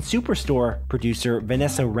cast in Superstore producer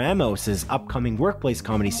Vanessa Ramos' upcoming workplace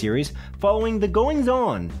comedy series following the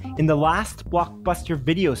goings-on in the last Blockbuster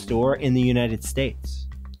video store in the United States.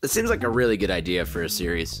 This seems like a really good idea for a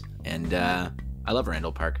series, and I love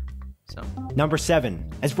Randall Park. So. Number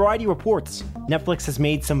 7, as Variety reports, Netflix has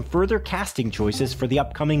made some further casting choices for the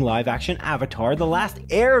upcoming live-action Avatar: The Last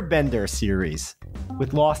Airbender series,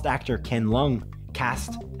 with Lost actor Ken Leung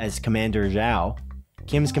cast as Commander Zhao,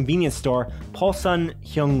 Kim's Convenience star Paul Sun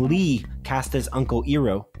Hyung Lee cast as Uncle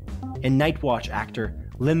Iroh, and Nightwatch actor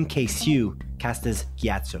Lim Kei-soo cast as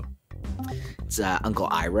Gyatso. It's Uncle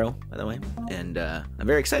Iroh, by the way, and I'm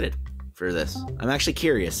very excited for this. I'm actually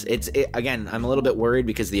curious. Again, I'm a little bit worried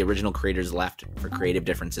because the original creators left for creative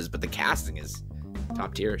differences, but the casting is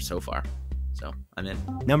top tier so far. So I'm in.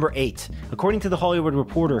 Number 8, according to The Hollywood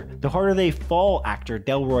Reporter, The Harder They Fall actor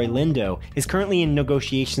Delroy Lindo is currently in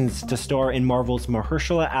negotiations to star in Marvel's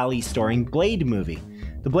Mahershala Ali starring Blade movie.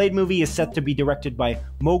 The Blade movie is set to be directed by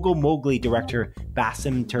Mogul Mowgli director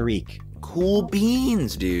Bassem Tariq. Cool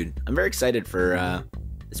beans, dude. I'm very excited for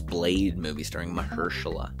this Blade movie starring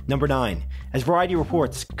Mahershala. Number 9, as Variety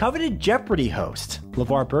reports, coveted Jeopardy host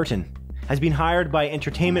LeVar Burton has been hired by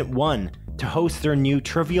Entertainment One to host their new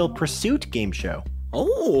Trivial Pursuit game show.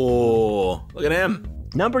 Oh, look at him.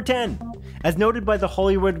 Number 10, as noted by The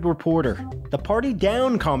Hollywood Reporter, the Party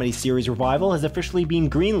Down comedy series revival has officially been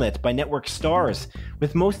greenlit by network stars,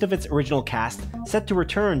 with most of its original cast set to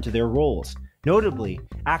return to their roles. Notably,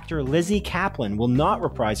 actor Lizzie Kaplan will not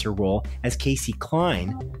reprise her role as Casey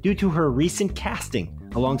Klein due to her recent casting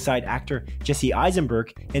alongside actor Jesse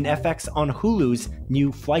Eisenberg in FX on Hulu's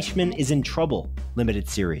new Fleischman is in Trouble limited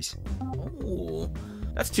series. Oh,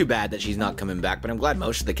 that's too bad that she's not coming back, but I'm glad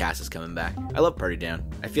most of the cast is coming back. I love Party Down.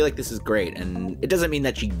 I feel like this is great, and it doesn't mean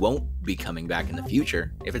that she won't be coming back in the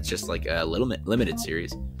future if it's just like a little limited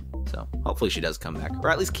series. So hopefully she does come back,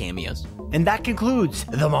 or at least cameos. And that concludes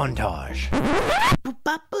the montage.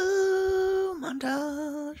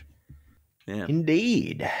 Montage. Yeah.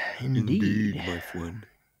 Indeed, my friend.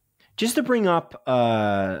 Just to bring up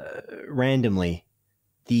randomly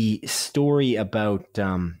the story about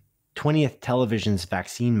 20th Television's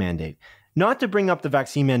vaccine mandate. Not to bring up the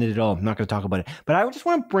vaccine mandate at all. I'm not going to talk about it. But I just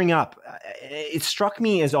want to bring up, it struck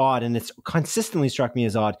me as odd, and it's consistently struck me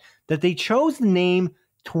as odd, that they chose the name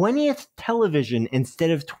 20th Television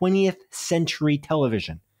instead of 20th Century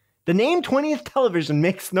Television. The name 20th Television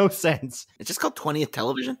makes no sense. It's just called 20th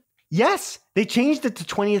Television? Yes, they changed it to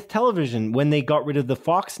 20th Television when they got rid of the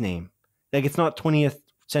Fox name. Like, it's not 20th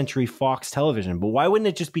Century Fox Television, but why wouldn't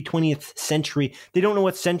it just be 20th Century? They don't know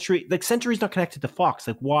what century, like Century's not connected to Fox.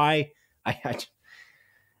 Like, why?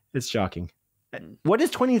 It's shocking. What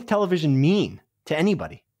does 20th Television mean to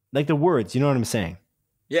anybody? Like the words, you know what I'm saying?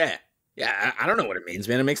 Yeah. Yeah, I don't know what it means,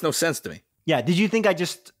 man. It makes no sense to me. Yeah, did you think I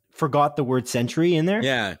just forgot the word century in there?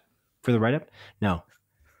 Yeah. For the write-up? No.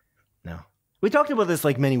 We talked about this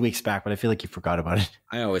like many weeks back, but I feel like you forgot about it.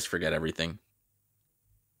 I always forget everything.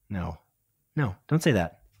 No, don't say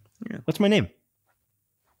that. Yeah. What's my name?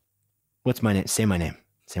 What's my name? Say my name.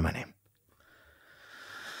 Say my name.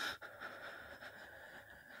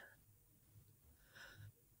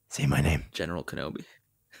 Say my name. General Kenobi.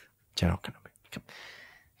 General Kenobi. Okay.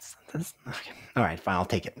 All right, fine. I'll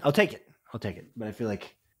take it. But I feel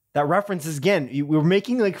like that reference is, again, we're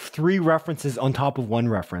making like 3 references on top of one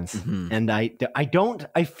reference. Mm-hmm. And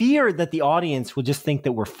I fear that the audience will just think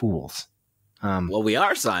that we're fools. Well, we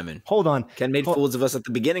are, Simon. Hold on. Ken made fools of us at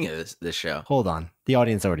the beginning of this show. Hold on. The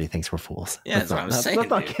audience already thinks we're fools. Yeah, that's what I'm saying. Let's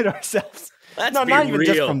not kid ourselves. Let's no, be not even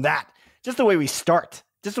real. just from that. Just the way we start.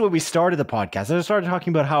 Just the way we started the podcast. I started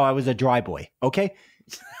talking about how I was a dry boy. Okay?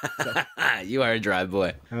 You are a dry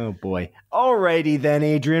boy. Oh, boy. Alrighty then,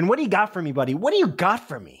 Adrian. What do you got for me, buddy? What do you got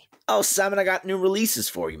for me? Oh, Simon, I got new releases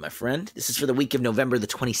for you, my friend. This is for the week of November the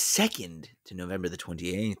 22nd to November the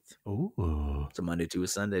 28th. Ooh. It's a Monday to a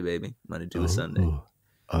Sunday, baby. Monday to a Sunday.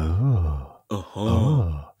 Oh.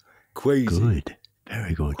 Oh. Crazy. Good.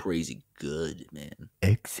 Very good. Crazy good, man.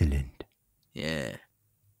 Excellent. Yeah.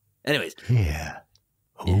 Anyways. Yeah.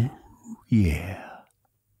 Oh, yeah.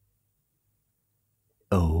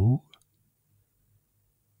 Oh.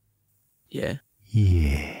 Yeah.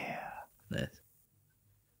 Yeah. Nice.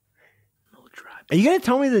 Are you going to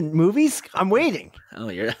tell me the movies? I'm waiting. Oh,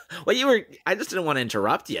 I just didn't want to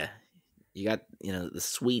interrupt you. You got, the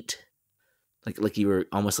sweet, like you were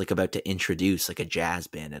almost like about to introduce like a jazz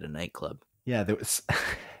band at a nightclub. Yeah, there was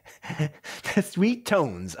the sweet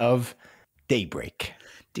tones of Daybreak.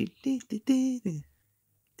 I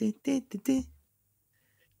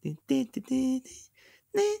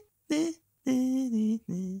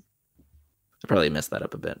probably messed that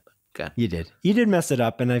up a bit. Okay. You did. You did mess it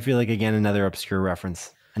up, and I feel like, again, another obscure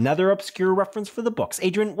reference. Another obscure reference for the books.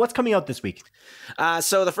 Adrian, what's coming out this week?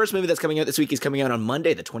 So the first movie that's coming out this week is coming out on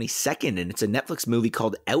Monday, the 22nd, and it's a Netflix movie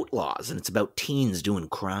called Outlaws, and it's about teens doing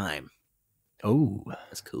crime. Oh.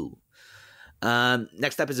 That's cool.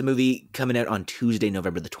 Next up is a movie coming out on Tuesday,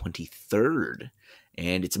 November the 23rd,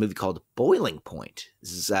 and it's a movie called Boiling Point.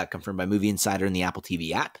 This is confirmed by Movie Insider in the Apple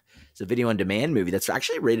TV app. It's a video-on-demand movie that's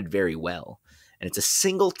actually rated very well. And it's a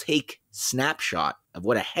single-take snapshot of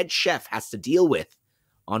what a head chef has to deal with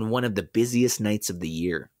on one of the busiest nights of the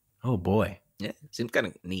year. Oh, boy. Yeah, it seems kind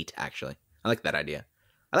of neat, actually. I like that idea.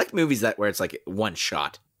 I like movies where it's like one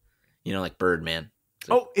shot. Like Birdman.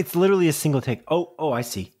 So, it's literally a single take. Oh, I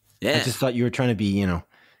see. Yeah. I just thought you were trying to be,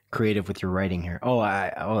 creative with your writing here.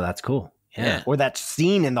 Oh, that's cool. Yeah. Or that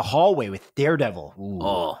scene in the hallway with Daredevil. Ooh.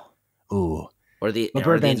 Oh. But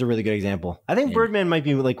Birdman's a really good example. I think Birdman might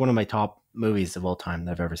be like one of my top movies of all time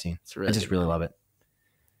that I've ever seen. I just really love it.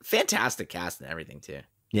 Fantastic cast and everything too.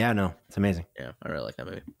 Yeah, no, it's amazing. Yeah, I really like that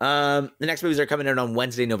movie. The next movies are coming out on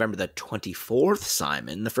Wednesday, November the 24th,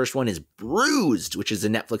 Simon. The first one is Bruised, which is a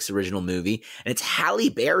Netflix original movie, and it's Halle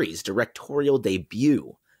Berry's directorial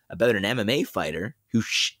debut about an MMA fighter who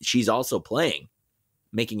she's also playing,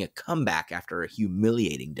 making a comeback after a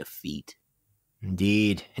humiliating defeat.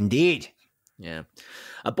 Indeed. Yeah.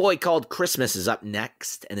 A Boy Called Christmas is up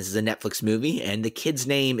next, and this is a Netflix movie, and the kid's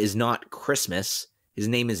name is not Christmas. His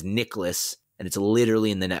name is Nicholas, and it's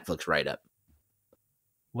literally in the Netflix write-up.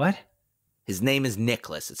 What? His name is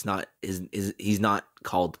Nicholas. It's not he's not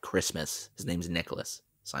called Christmas. His name's Nicholas,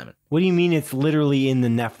 Simon. What do you mean it's literally in the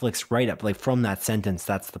Netflix write-up? Like, from that sentence,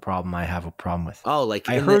 that's the problem I have a problem with. Oh, like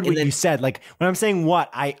I heard what you said. Like, when I'm saying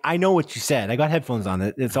what, I know what you said. I got headphones on.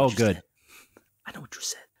 It's all good. I know what you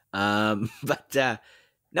said. But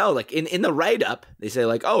no, like in the write-up, they say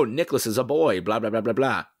like, oh, Nicholas is a boy, blah, blah, blah, blah,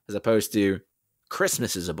 blah, as opposed to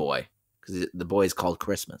Christmas is a boy, because the boy is called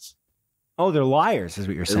Christmas. Oh, they're liars, is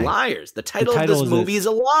what you're saying. They're liars. The title of this movie is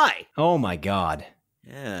a lie. Oh, my God.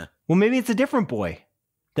 Yeah. Well, maybe it's a different boy.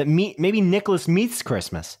 Maybe Nicholas meets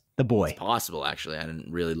Christmas, the boy. It's possible, actually. I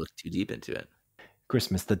didn't really look too deep into it.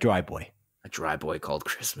 Christmas, the dry boy. A dry boy called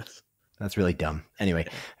Christmas. That's really dumb. Anyway,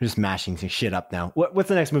 I'm just mashing some shit up now. What's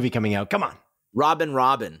the next movie coming out? Come on.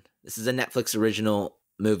 Robin. This is a Netflix original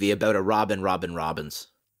movie about a Robin Robbins.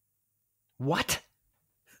 What?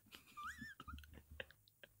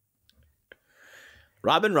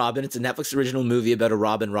 Robin. It's a Netflix original movie about a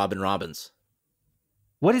Robin Robbins.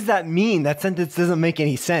 What does that mean? That sentence doesn't make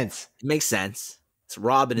any sense. It makes sense. It's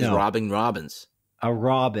Robin is robbing Robbins. A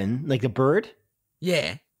robin, like a bird?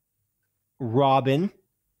 Yeah. Robin.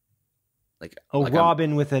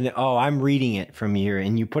 Robin with an... Oh, I'm reading it from here,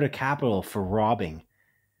 and you put a capital for robbing.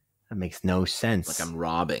 That makes no sense. Like I'm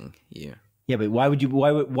robbing you. Yeah, but why would you...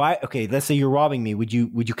 Why? Okay, let's say you're robbing me. Would you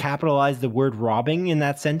capitalize the word robbing in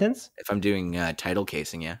that sentence? If I'm doing title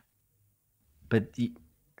casing, yeah. But...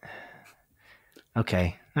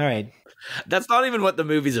 Okay, all right. That's not even what the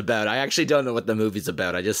movie's about. I actually don't know what the movie's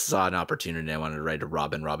about. I just saw an opportunity. I wanted to write a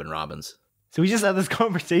Robin Robbins. So we just had this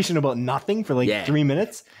conversation about nothing for 3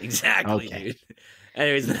 minutes? Exactly, dude.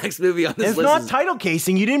 Anyways, the next movie on this list is... It's not title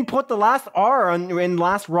casing. You didn't put the last R in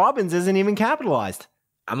last Robbins isn't even capitalized.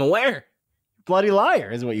 I'm aware. Bloody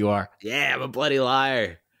liar is what you are. Yeah, I'm a bloody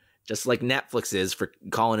liar. Just like Netflix is for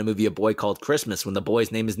calling a movie A Boy Called Christmas when the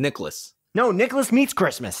boy's name is Nicholas. No, Nicholas meets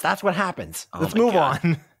Christmas. That's what happens. Let's move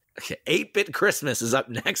on. Okay, 8-Bit Christmas is up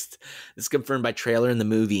next. This is confirmed by trailer in the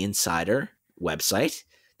Movie Insider website.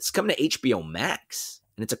 This is coming to HBO Max,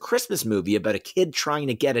 and it's a Christmas movie about a kid trying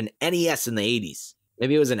to get an NES in the 80s.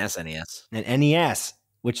 Maybe it was an SNES. An NES,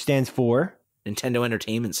 which stands for? Nintendo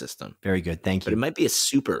Entertainment System. Very good, thank you. But it might be a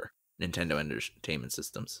Super Nintendo Entertainment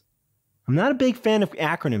Systems. I'm not a big fan of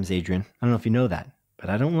acronyms, Adrian. I don't know if you know that, but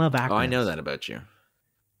I don't love acronyms. Oh, I know that about you.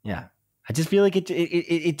 Yeah. I just feel like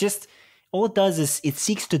it just, all it does is it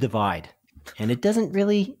seeks to divide. And it doesn't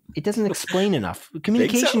explain enough.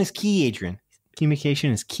 Communication is key, Adrian.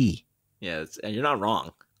 Communication is key. Yeah, you're not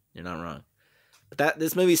wrong. You're not wrong. But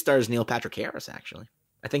this movie stars Neil Patrick Harris, actually.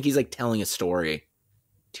 I think he's like telling a story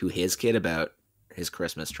to his kid about his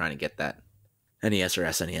Christmas trying to get that NES or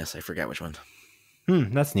SNES. I forget which one.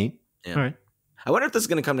 That's neat. Yeah. All right. I wonder if this is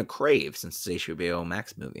going to come to Crave since it's HBO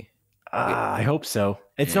Max movie. I hope so.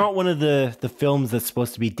 It's not one of the films that's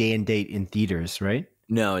supposed to be day and date in theaters, right?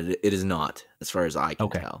 No, it is not, as far as I can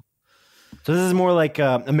tell. So this is more like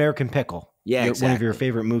American Pickle. Yeah, exactly. One of your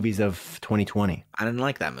favorite movies of 2020. I didn't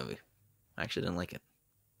like that movie. I actually didn't like it.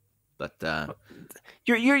 But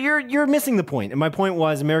you're missing the point. And my point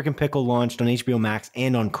was American Pickle launched on HBO Max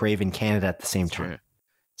and on Crave in Canada at the same time. True.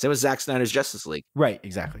 Same with Zack Snyder's Justice League. Right,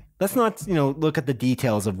 exactly. Let's not, look at the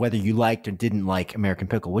details of whether you liked or didn't like American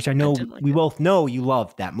Pickle, which I know we both know you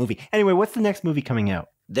loved that movie. Anyway, what's the next movie coming out?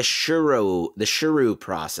 The Shuru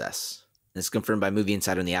Process. This is confirmed by Movie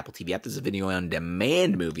Insider on the Apple TV app. This is a video on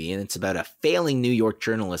demand movie, and it's about a failing New York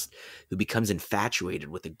journalist who becomes infatuated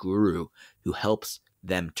with a guru who helps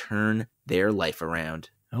them turn their life around.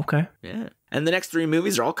 Okay. Yeah. And the next 3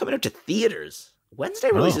 movies are all coming out to theaters. Wednesday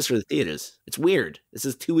releases for the theaters. It's weird. This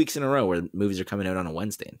is 2 weeks in a row where movies are coming out on a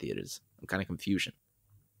Wednesday in theaters. I'm kind of confusion.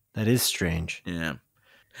 That is strange. Yeah.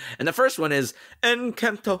 And the first one is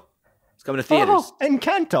Encanto. It's coming to theaters. Oh,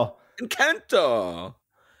 Encanto.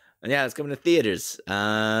 And yeah, it's coming to theaters.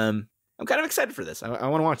 I'm kind of excited for this. I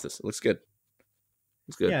want to watch this. It looks good.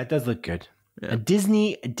 Yeah, it does look good. Yeah. A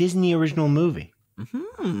Disney original movie.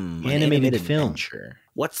 Animated film. Adventure.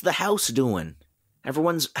 What's the house doing?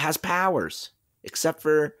 Everyone has powers. Except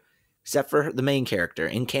for the main character.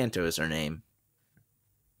 Encanto is her name.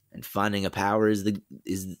 And finding a power is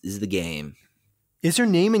the game. Is her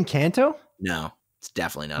name Encanto? No, it's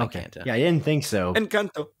definitely not Encanto. Yeah, I didn't think so.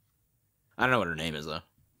 Encanto. I don't know what her name is, though.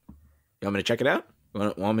 You want me to check it out?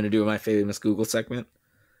 You want me to do my famous Google segment?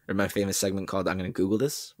 Or my famous segment called I'm going to Google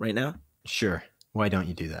this right now? Sure. Why don't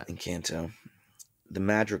you do that? Encanto. The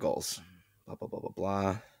Madrigals. Blah, blah, blah, blah,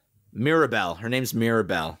 blah. Mirabelle. Her name's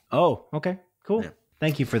Mirabelle. Oh, okay. Cool. Yeah.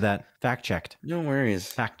 Thank you for that. Fact checked. No worries.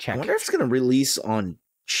 Fact check. I wonder if it's going to release on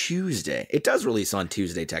Tuesday. It does release on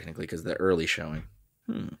Tuesday, technically, because of the early showing.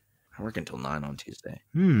 I work until 9 on Tuesday.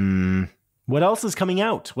 What else is coming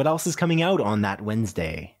out? What else is coming out on that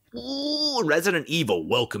Wednesday? Ooh, Resident Evil.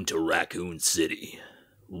 Welcome to Raccoon City.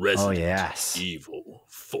 Resident Evil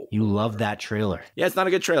 4. You love that trailer. Yeah, it's not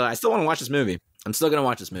a good trailer. I still want to watch this movie. I'm still going to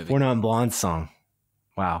watch this movie. Four Non Blonde song.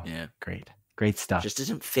 Wow. Yeah. Great stuff. Just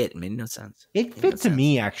didn't fit. It made no sense. It fit to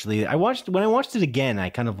me, actually. When I watched it again,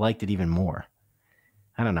 I kind of liked it even more.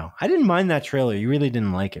 I don't know. I didn't mind that trailer. You really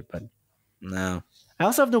didn't like it, but no. I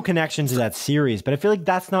also have no connection to that series, but I feel like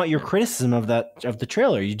that's not your criticism of the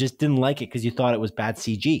trailer. You just didn't like it because you thought it was bad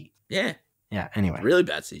CG. Yeah. Yeah. Anyway. Really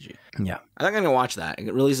bad CG. Yeah. I think I'm gonna watch that.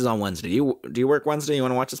 It releases on Wednesday. Do you work Wednesday? You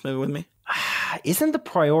want to watch this movie with me? Isn't the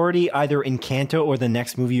priority either Encanto or the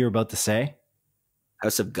next movie you're about to say?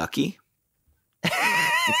 House of Gucky.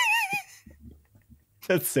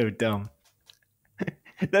 That's so dumb.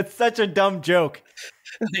 That's such a dumb joke.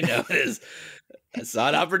 I know it is. I saw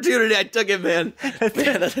an opportunity. I took it, man. That's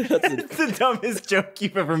the dumbest joke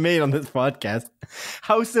you've ever made on this podcast.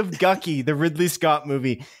 House of Gucky, the Ridley Scott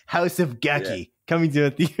movie. House of Gucky, coming to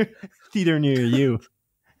a theater near you.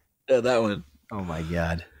 Yeah, that one. Oh my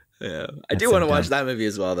God. Yeah, I do want to watch that movie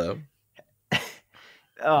as well, though.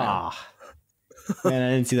 Oh, man,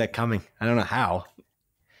 I didn't see that coming. I don't know how.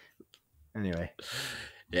 Anyway.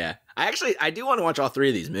 Yeah, I do want to watch all 3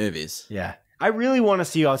 of these movies. Yeah. I really want to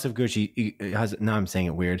see House of Gucci. Now I'm saying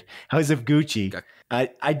it weird. House of Gucci.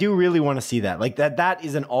 I do really want to see that. Like that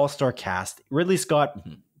is an all-star cast. Ridley Scott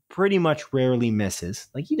pretty much rarely misses.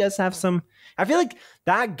 Like he does have some. I feel like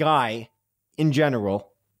that guy in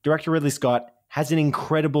general, director Ridley Scott, has an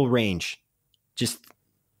incredible range. Just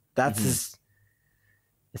that's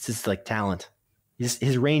his like talent.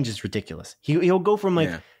 His range is ridiculous. He'll go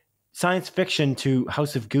from science fiction to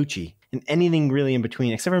House of Gucci. And anything really in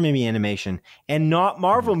between, except for maybe animation and not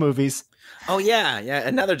Marvel movies. Oh yeah,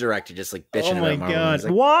 another director just like bitching about Marvel movies.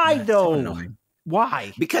 Like, why though?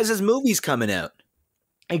 Why? Because his movie's coming out.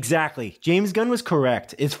 Exactly. James Gunn was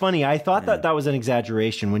correct. It's funny. I thought that was an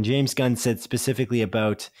exaggeration when James Gunn said specifically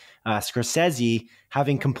about Scorsese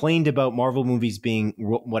having complained about Marvel movies being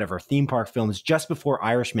whatever theme park films just before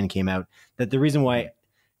Irishman came out. That the reason why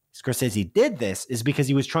Scorsese did this is because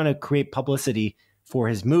he was trying to create publicity for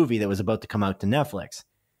his movie that was about to come out to Netflix.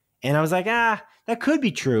 And I was like, that could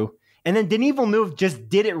be true. And then Denis Villeneuve just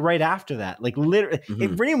did it right after that. Like literally,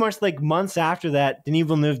 it pretty much like months after that, Denis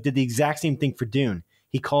Villeneuve did the exact same thing for Dune.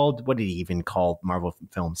 He called, what did he even call Marvel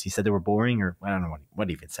films? He said they were boring, or I don't know what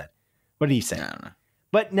he even said. What did he say? I don't know.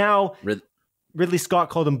 But now Ridley Scott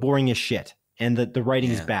called him boring as shit, and the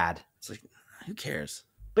writing is bad. It's like, who cares?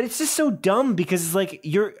 But it's just so dumb because it's like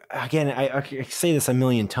I say this a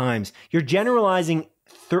million times. You're generalizing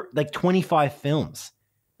like 25 films.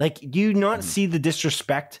 Like, do you not see the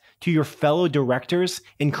disrespect to your fellow directors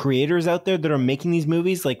and creators out there that are making these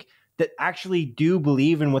movies, like that actually do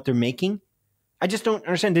believe in what they're making? I just don't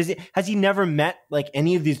understand. Has he never met like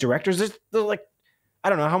any of these directors? They're like, I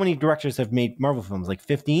don't know how many directors have made Marvel films. Like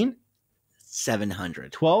 15,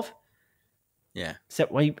 700, 12. Yeah.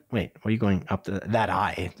 Why are you going up to that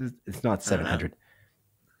high? It's not 700.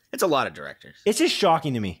 It's a lot of directors. It's just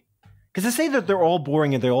shocking to me because to say that they're all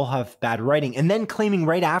boring and they all have bad writing, and then claiming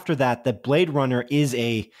right after that Blade Runner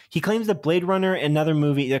he claims that Blade Runner, another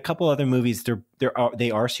movie, a couple other movies, they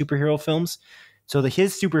are superhero films. So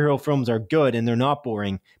his superhero films are good and they're not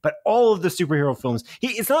boring, but all of the superhero films,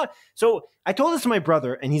 it's not. So I told this to my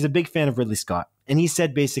brother, and he's a big fan of Ridley Scott. And he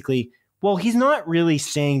said basically, well, he's not really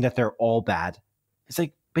saying that they're all bad. It's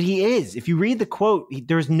like, but he is. If you read the quote,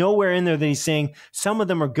 there's nowhere in there that he's saying some of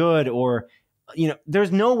them are good, or,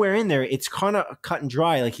 there's nowhere in there. It's kind of cut and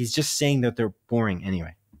dry. Like he's just saying that they're boring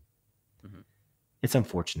anyway. Mm-hmm. It's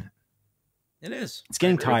unfortunate. It is. It's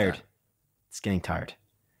getting tired. It's getting tired.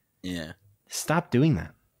 Yeah. Stop doing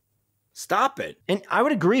that. Stop it. And I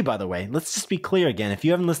would agree, by the way. Let's just be clear again. If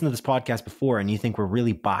you haven't listened to this podcast before and you think we're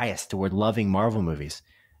really biased toward loving Marvel movies,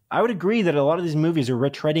 I would agree that a lot of these movies are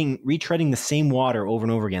retreading the same water over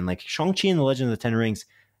and over again. Like Shang-Chi and the Legend of the Ten Rings,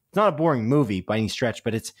 it's not a boring movie by any stretch,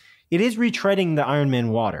 but it is retreading the Iron Man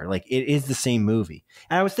water. Like it is the same movie.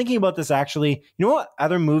 And I was thinking about this actually. You know what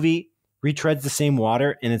other movie retreads the same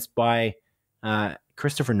water? And it's by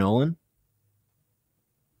Christopher Nolan.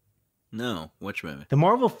 No, which movie? The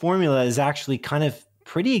Marvel formula is actually kind of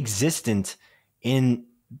pretty existent in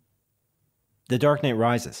The Dark Knight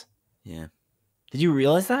Rises. Yeah. Did you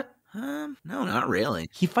realize that? No, not really.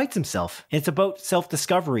 He fights himself. It's about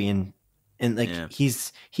self-discovery and like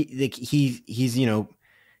he's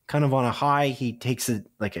kind of on a high. He takes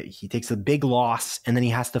a big loss, and then he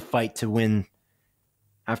has to fight to win.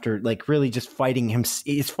 After like really just fighting him,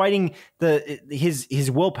 it's fighting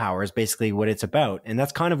his willpower is basically what it's about, and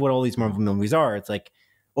that's kind of what all these Marvel movies are. It's like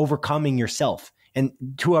overcoming yourself, and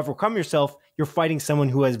to overcome yourself, you're fighting someone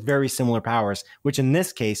who has very similar powers. Which in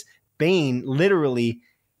this case, Bane literally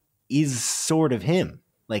is sort of him.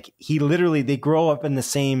 Like they grow up in the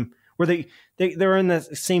same where they're in the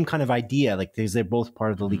same kind of idea. Like they're both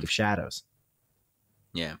part of the League of Shadows.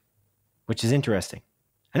 Yeah, which is interesting.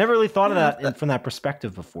 I never really thought of that from that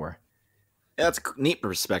perspective before. Yeah, that's a neat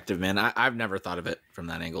perspective, man. I've never thought of it from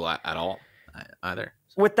that angle at all either.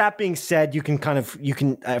 With that being said,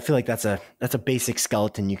 I feel like that's a basic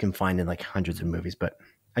skeleton you can find in like hundreds of movies, but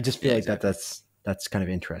I just feel like that's kind of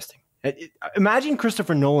interesting. Imagine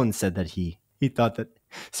Christopher Nolan said that he thought that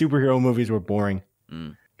superhero movies were boring,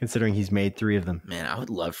 considering he's made 3 of them. Man, I would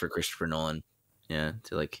love for Christopher Nolan,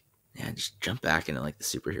 to just jump back into like the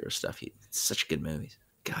superhero stuff. It's such good movies.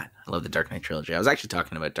 God, I love the Dark Knight trilogy. I was actually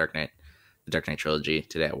talking about the Dark Knight trilogy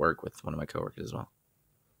today at work with one of my coworkers as well.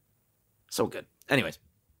 So good. Anyways,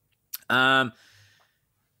 so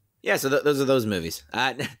those are those movies.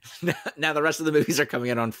 Now the rest of the movies are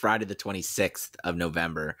coming out on Friday, the 26th of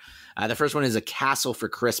November. The first one is A Castle for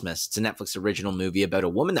Christmas. It's a Netflix original movie about a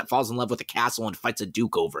woman that falls in love with a castle and fights a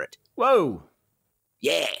duke over it. Whoa.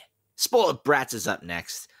 Yeah. Spoiled Brats is up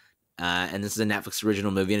next. And this is a Netflix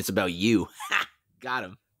original movie, and it's about you. Ha! Got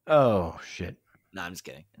him. Oh, shit. No, I'm just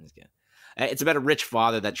kidding. It's about a rich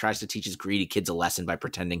father that tries to teach his greedy kids a lesson by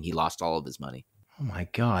pretending he lost all of his money. Oh, my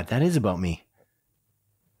God. That is about me.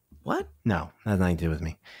 What? No, that has nothing to do with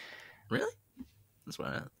me. Really? That's what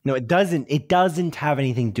I know. No, it doesn't. It doesn't have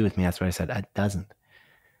anything to do with me. That's what I said. It doesn't.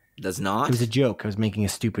 Does not? It was a joke. I was making a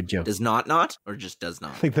stupid joke. Does not? Or just does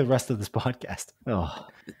not? Like the rest of this podcast. Oh.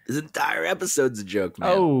 This entire episode's a joke,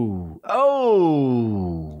 man.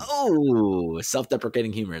 Oh.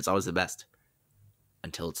 Self-deprecating humor is always the best.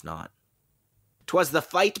 Until it's not. 'Twas the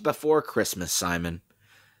fight before Christmas, Simon.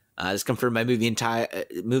 This confirmed by movie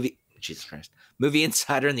Jesus Christ. Movie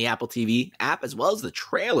Insider and the Apple TV app, as well as the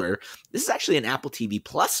trailer. This is actually an Apple TV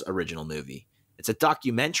Plus original movie. It's a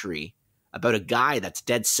documentary about a guy that's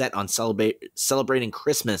dead set on celebrating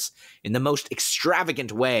Christmas in the most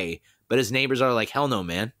extravagant way, but his neighbors are like, hell no,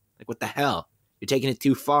 man. Like, what the hell? You're taking it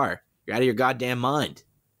too far. You're out of your goddamn mind.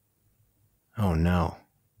 Oh, no.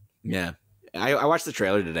 Yeah. I watched the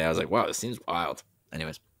trailer today. I was like, wow, this seems wild.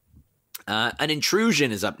 Anyways. An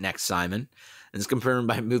Intrusion is up next, Simon. And it's confirmed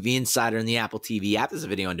by Movie Insider and the Apple TV app. This is a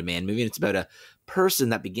video-on-demand movie, and it's about a person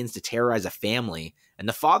that begins to terrorize a family. And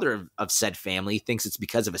the father of said family thinks it's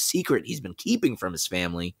because of a secret he's been keeping from his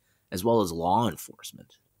family, as well as law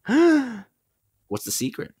enforcement. What's the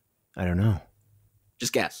secret? I don't know.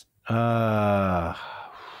 Just guess.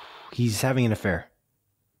 He's having an affair.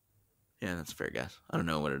 Yeah, that's a fair guess. I don't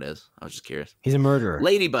know what it is. I was just curious. He's a murderer.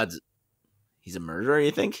 Ladybuds. He's a murderer,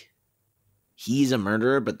 you think? He's a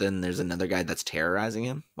murderer, but then there's another guy that's terrorizing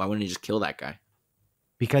him? Why wouldn't he just kill that guy?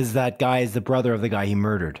 Because that guy is the brother of the guy he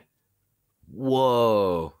murdered.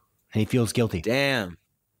 Whoa. And he feels guilty. Damn.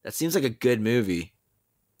 That seems like a good movie.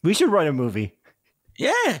 We should write a movie.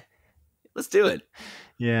 Yeah. Let's do it.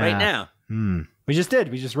 Yeah. Right now. We just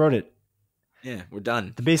did. We just wrote it. Yeah, we're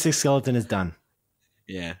done. The basic skeleton is done.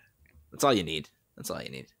 Yeah. That's all you need. That's all you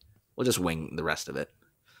need. We'll just wing the rest of it.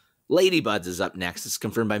 Ladybuds is up next. It's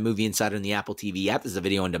confirmed by Movie Insider and the Apple TV app. This is a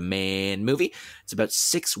video-on-demand movie. It's about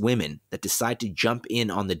 6 women that decide to jump in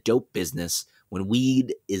on the dope business when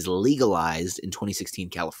weed is legalized in 2016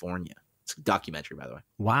 California. It's a documentary, by the way.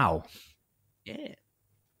 Wow. Yeah.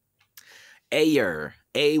 Ayar.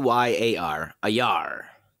 A-Y-A-R. Ayar.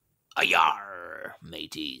 Ayar,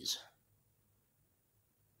 mateys.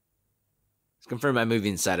 It's confirmed by Movie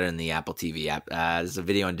Insider and the Apple TV app. This is a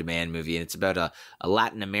video-on-demand movie, and it's about a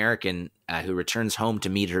Latin American who returns home to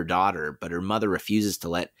meet her daughter, but her mother refuses to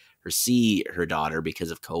let her see her daughter because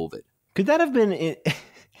of COVID. Could that have been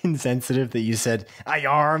insensitive that you said,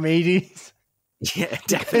 "Ayar, mateys"? Yeah,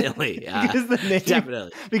 definitely.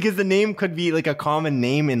 Because the name could be like a common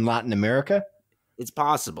name in Latin America. It's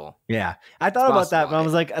possible. Yeah. I thought about that, but I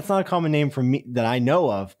was like, that's not a common name for me that I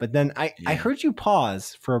know of. But then I heard you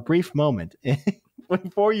pause for a brief moment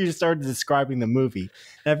before you started describing the movie.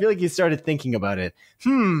 And I feel like you started thinking about it.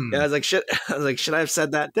 Yeah, I was like, should I have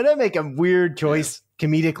said that? Did I make a weird choice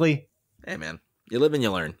comedically? Hey, man. You live and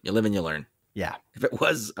you learn. You live and you learn. Yeah. If it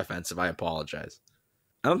was offensive, I apologize.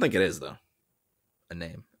 I don't think it is, though. A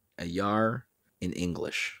name. Ayar in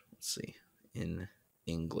English. Let's see. In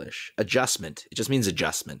English. Adjustment. It just means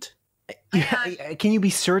adjustment. Can you be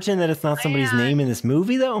certain that it's not somebody's name in this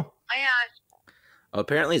movie, though? Oh,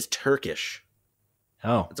 apparently it's Turkish.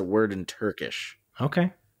 Oh. It's a word in Turkish.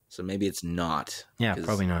 Okay. So maybe it's not. Yeah,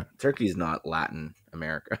 probably not. Turkey is not Latin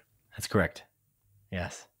America. That's correct.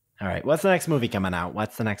 Yes. All right. What's the next movie coming out?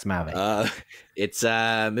 What's the next movie? It's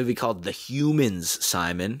a movie called The Humans,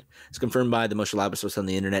 Simon. It's confirmed by the most reliable source on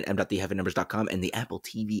the internet, m.theheavennumbers.com, and the Apple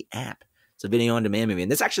TV app. It's a video-on-demand movie,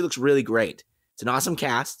 and this actually looks really great. It's an awesome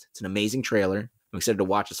cast. It's an amazing trailer. I'm excited to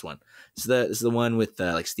watch this one. This is the one with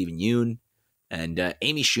like Stephen Yeun, and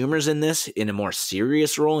Amy Schumer's in this in a more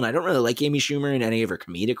serious role. And I don't really like Amy Schumer in any of her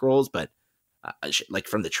comedic roles, but like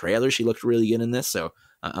from the trailer, she looked really good in this. So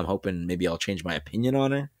I'm hoping maybe I'll change my opinion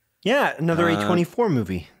on her. Yeah, another A24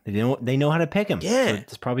 movie. They know how to pick them. Yeah, so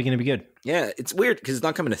it's probably going to be good. Yeah, it's weird because it's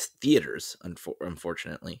not coming to theaters,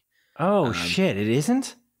 unfortunately. Oh shit! It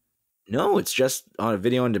isn't. No, it's just on a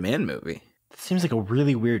video-on-demand movie. That seems like a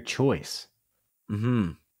really weird choice. Mm-hmm.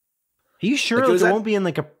 Are you sure it won't be in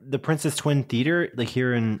like the Princess Twin Theater, like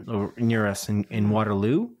here near us in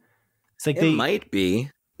Waterloo? It's like it might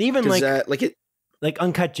be. Even like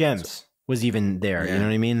Uncut Gems was even there. Yeah. You know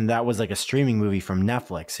what I mean? And that was like a streaming movie from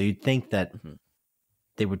Netflix. So you'd think that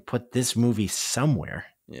they would put this movie somewhere.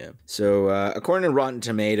 Yeah. So according to Rotten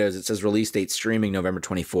Tomatoes, it says release date streaming November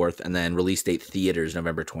 24th and then release date theaters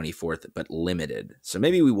November 24th, but limited. So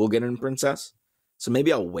maybe we will get it in Princess. So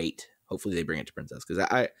maybe I'll wait. Hopefully they bring it to Princess because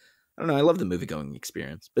I don't know. I love the movie going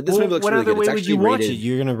experience, but this movie looks really good. What other way would you watch it?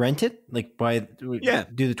 You're going to rent it? Like do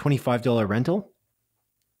the $25 rental?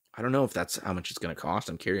 I don't know if that's how much it's going to cost.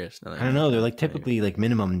 I'm curious. I don't know. They're like typically like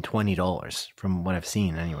minimum $20 from what I've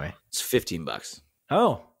seen anyway. It's $15.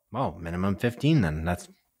 Oh, well, minimum 15 then. That's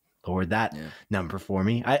lowered that number for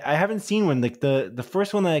me. I haven't seen one. Like the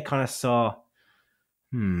first one that I kind of saw.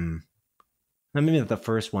 Maybe not the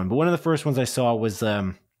first one, but one of the first ones I saw was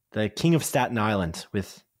the King of Staten Island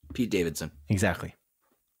with Pete Davidson. Exactly.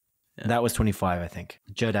 Yeah. That was 25, I think.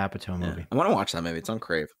 Judd Apatow movie. I want to watch that movie. It's on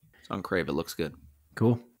Crave. It looks good.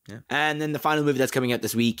 Cool. Yeah. And then the final movie that's coming out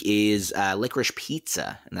this week is Licorice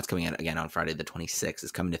Pizza, and that's coming out again on Friday the 26th.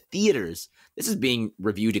 It's coming to theaters. This is being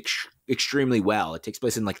reviewed extremely well. It takes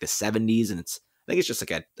place in like the 70s, and I think it's just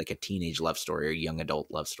like a teenage love story or young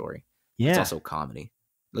adult love story. Yeah. It's also a comedy.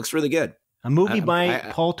 Looks really good. A movie by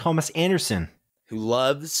Paul Thomas Anderson, who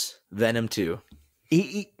loves Venom 2.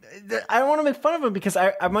 I don't want to make fun of him because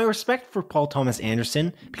I have my respect for Paul Thomas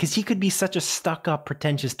Anderson, because he could be such a stuck-up,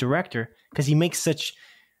 pretentious director because he makes such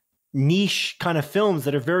niche kind of films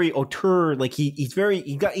that are very auteur. Like he's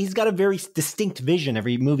got a very distinct vision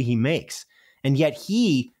every movie he makes, and yet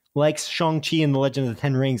he likes Shang-Chi and the Legend of the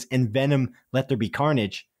Ten Rings and Venom: Let There Be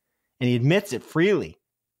Carnage, and he admits it freely.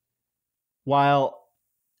 While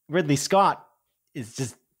Ridley Scott is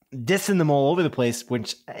just dissing them all over the place,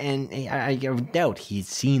 and I doubt he's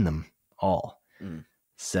seen them all.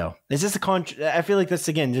 So it's just I feel like this,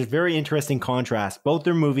 again, just very interesting contrast. Both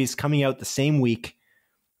their movies coming out the same week,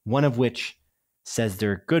 one of which says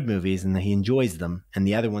they're good movies and that he enjoys them, and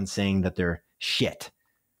the other one saying that they're shit.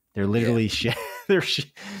 They're literally shit. They're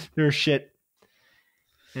shit.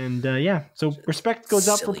 And so respect goes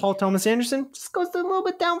up for Paul Thomas Anderson, just goes a little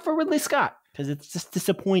bit down for Ridley Scott, because it's just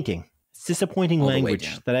disappointing. It's disappointing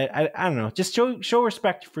language that I don't know. Just show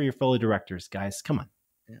respect for your fellow directors, guys. Come on.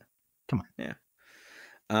 Yeah. Come on. Yeah.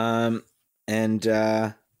 And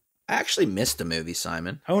I actually missed the movie,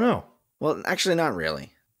 Simon. Oh no. Well, actually, not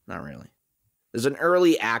really. Not really. There's an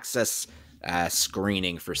early access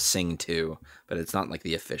screening for Sing 2, but it's not like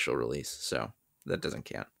the official release, so that doesn't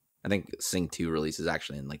count. I think Sing 2 release is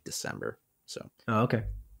actually in like December. So. Oh, okay.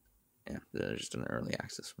 Yeah, there's just an early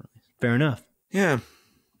access release. Fair enough. Yeah.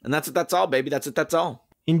 And that's all, baby. That's all.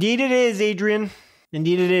 Indeed it is, Adrian.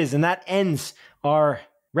 Indeed it is. And that ends our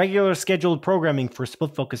regular scheduled programming for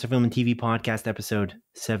Split Focus, a film and TV podcast, episode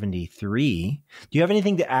 73. Do you have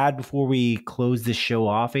anything to add before we close this show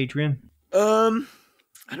off, Adrian? I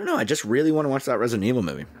don't know. I just really want to watch that Resident Evil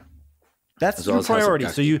movie. That's your priority.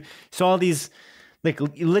 So you saw these, like,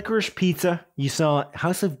 Licorice Pizza, you saw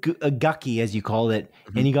House of Gucky, as you called it,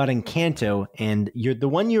 and you got Encanto, and the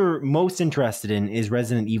one you're most interested in is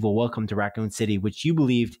Resident Evil Welcome to Raccoon City, which you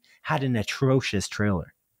believed had an atrocious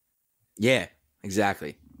trailer. Yeah,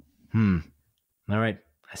 exactly. All right.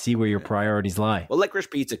 I see where your priorities lie. Well, Licorice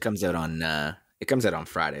Pizza comes out on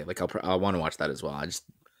Friday. Like, I'll want to watch that as well.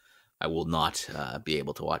 I will not be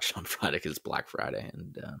able to watch it on Friday because it's Black Friday,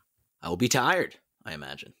 and I will be tired, I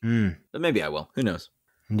imagine. But maybe I will. Who knows?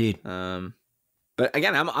 Indeed. But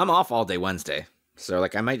again, I'm off all day Wednesday, so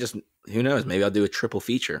like I might just, who knows? Maybe I'll do a triple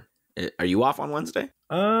feature. Are you off on Wednesday?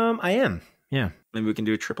 I am. Yeah. Maybe we can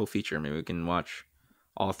do a triple feature. Maybe we can watch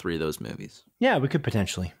all three of those movies. Yeah, we could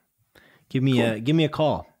potentially. Give me a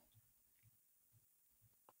call.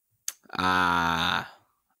 I'll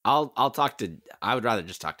talk to. I would rather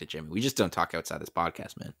just talk to Jimmy. We just don't talk outside this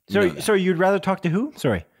podcast, man. Sorry, you'd rather talk to who?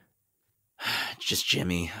 Sorry. Just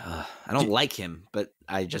Jimmy. I don't like him, but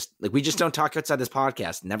we just don't talk outside this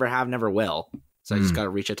podcast. Never have, never will. So I just got to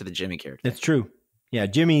reach out to the Jimmy character. That's true. Yeah,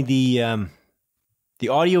 Jimmy, the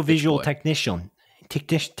audio visual technician.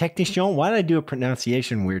 Technician. Why did I do a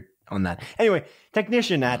pronunciation weird on that? Anyway,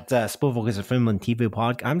 technician at Split Focus, a film and TV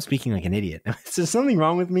podcast. I'm speaking like an idiot. Is there something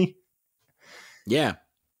wrong with me? Yeah.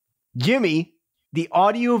 Jimmy, the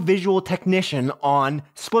audio visual technician on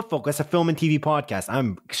Split Focus, a film and TV podcast.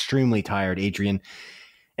 I'm extremely tired, Adrian.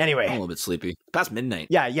 Anyway. I'm a little bit sleepy. Past midnight.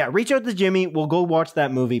 Yeah. Reach out to Jimmy. We'll go watch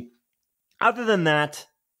that movie. Other than that,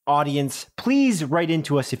 audience, please write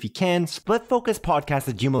into us if you can.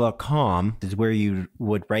 Splitfocuspodcast@gmail.com is where you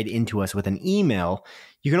would write into us with an email.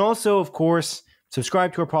 You can also, of course,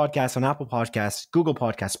 subscribe to our podcast on Apple Podcasts, Google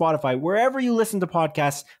Podcasts, Spotify, wherever you listen to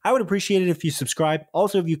podcasts. I would appreciate it if you subscribe.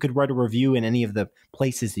 Also, if you could write a review in any of the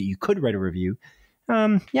places that you could write a review.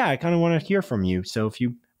 I kind of want to hear from you. So if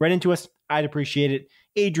you write into us, I'd appreciate it.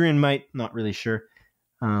 Adrian might, not really sure.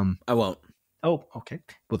 I won't. Oh, okay.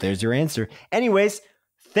 Well, there's your answer. Anyways,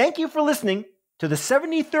 thank you for listening to the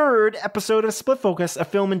 73rd episode of Split Focus, a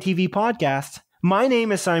film and TV podcast. My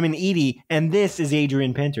name is Simon Eady, and this is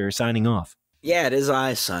Adrian Pinter signing off. Yeah, it is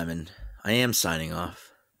I, Simon. I am signing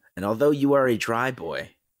off. And although you are a dry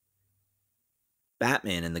boy,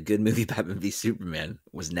 Batman in the good movie Batman v Superman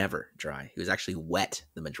was never dry. He was actually wet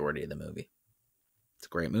the majority of the movie. It's a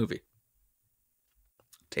great movie.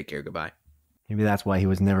 Take care. Goodbye. Maybe that's why he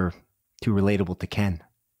was never too relatable to Ken.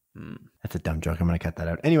 That's a dumb joke. I'm going to cut that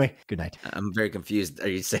out. Anyway, good night. I'm very confused. Are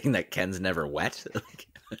you saying that Ken's never wet?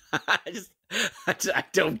 I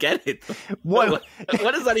don't get it. What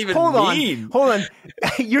does that even mean? Hold on.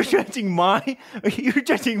 You're judging my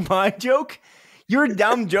joke? Your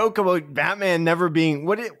dumb joke about Batman never being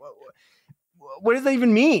What does that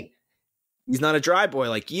even mean? He's not a dry boy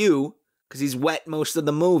like you, because he's wet most of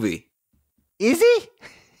the movie. Is he?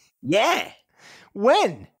 Yeah.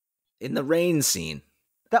 When? In the rain scene.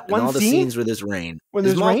 That In one all the scene? scenes where there's rain. When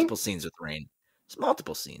there's there's rain? multiple scenes with rain. There's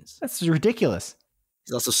multiple scenes. That's ridiculous.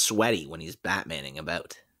 He's also sweaty when he's Batmaning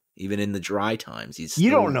about. Even in the dry times, he's You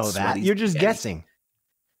still don't know that. sweaty You're just spaghetti. guessing.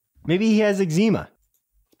 Maybe he has eczema.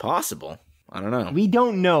 Possible. I don't know. We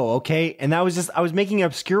don't know, okay? And that was just, I was making an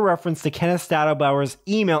obscure reference to Kenneth Stadlbauer's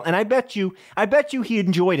email, and I bet you he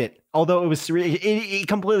enjoyed it, although it was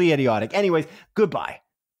completely idiotic. Anyways, goodbye.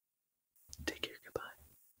 Take care, goodbye.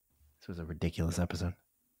 This was a ridiculous episode.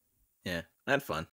 Yeah, I had fun.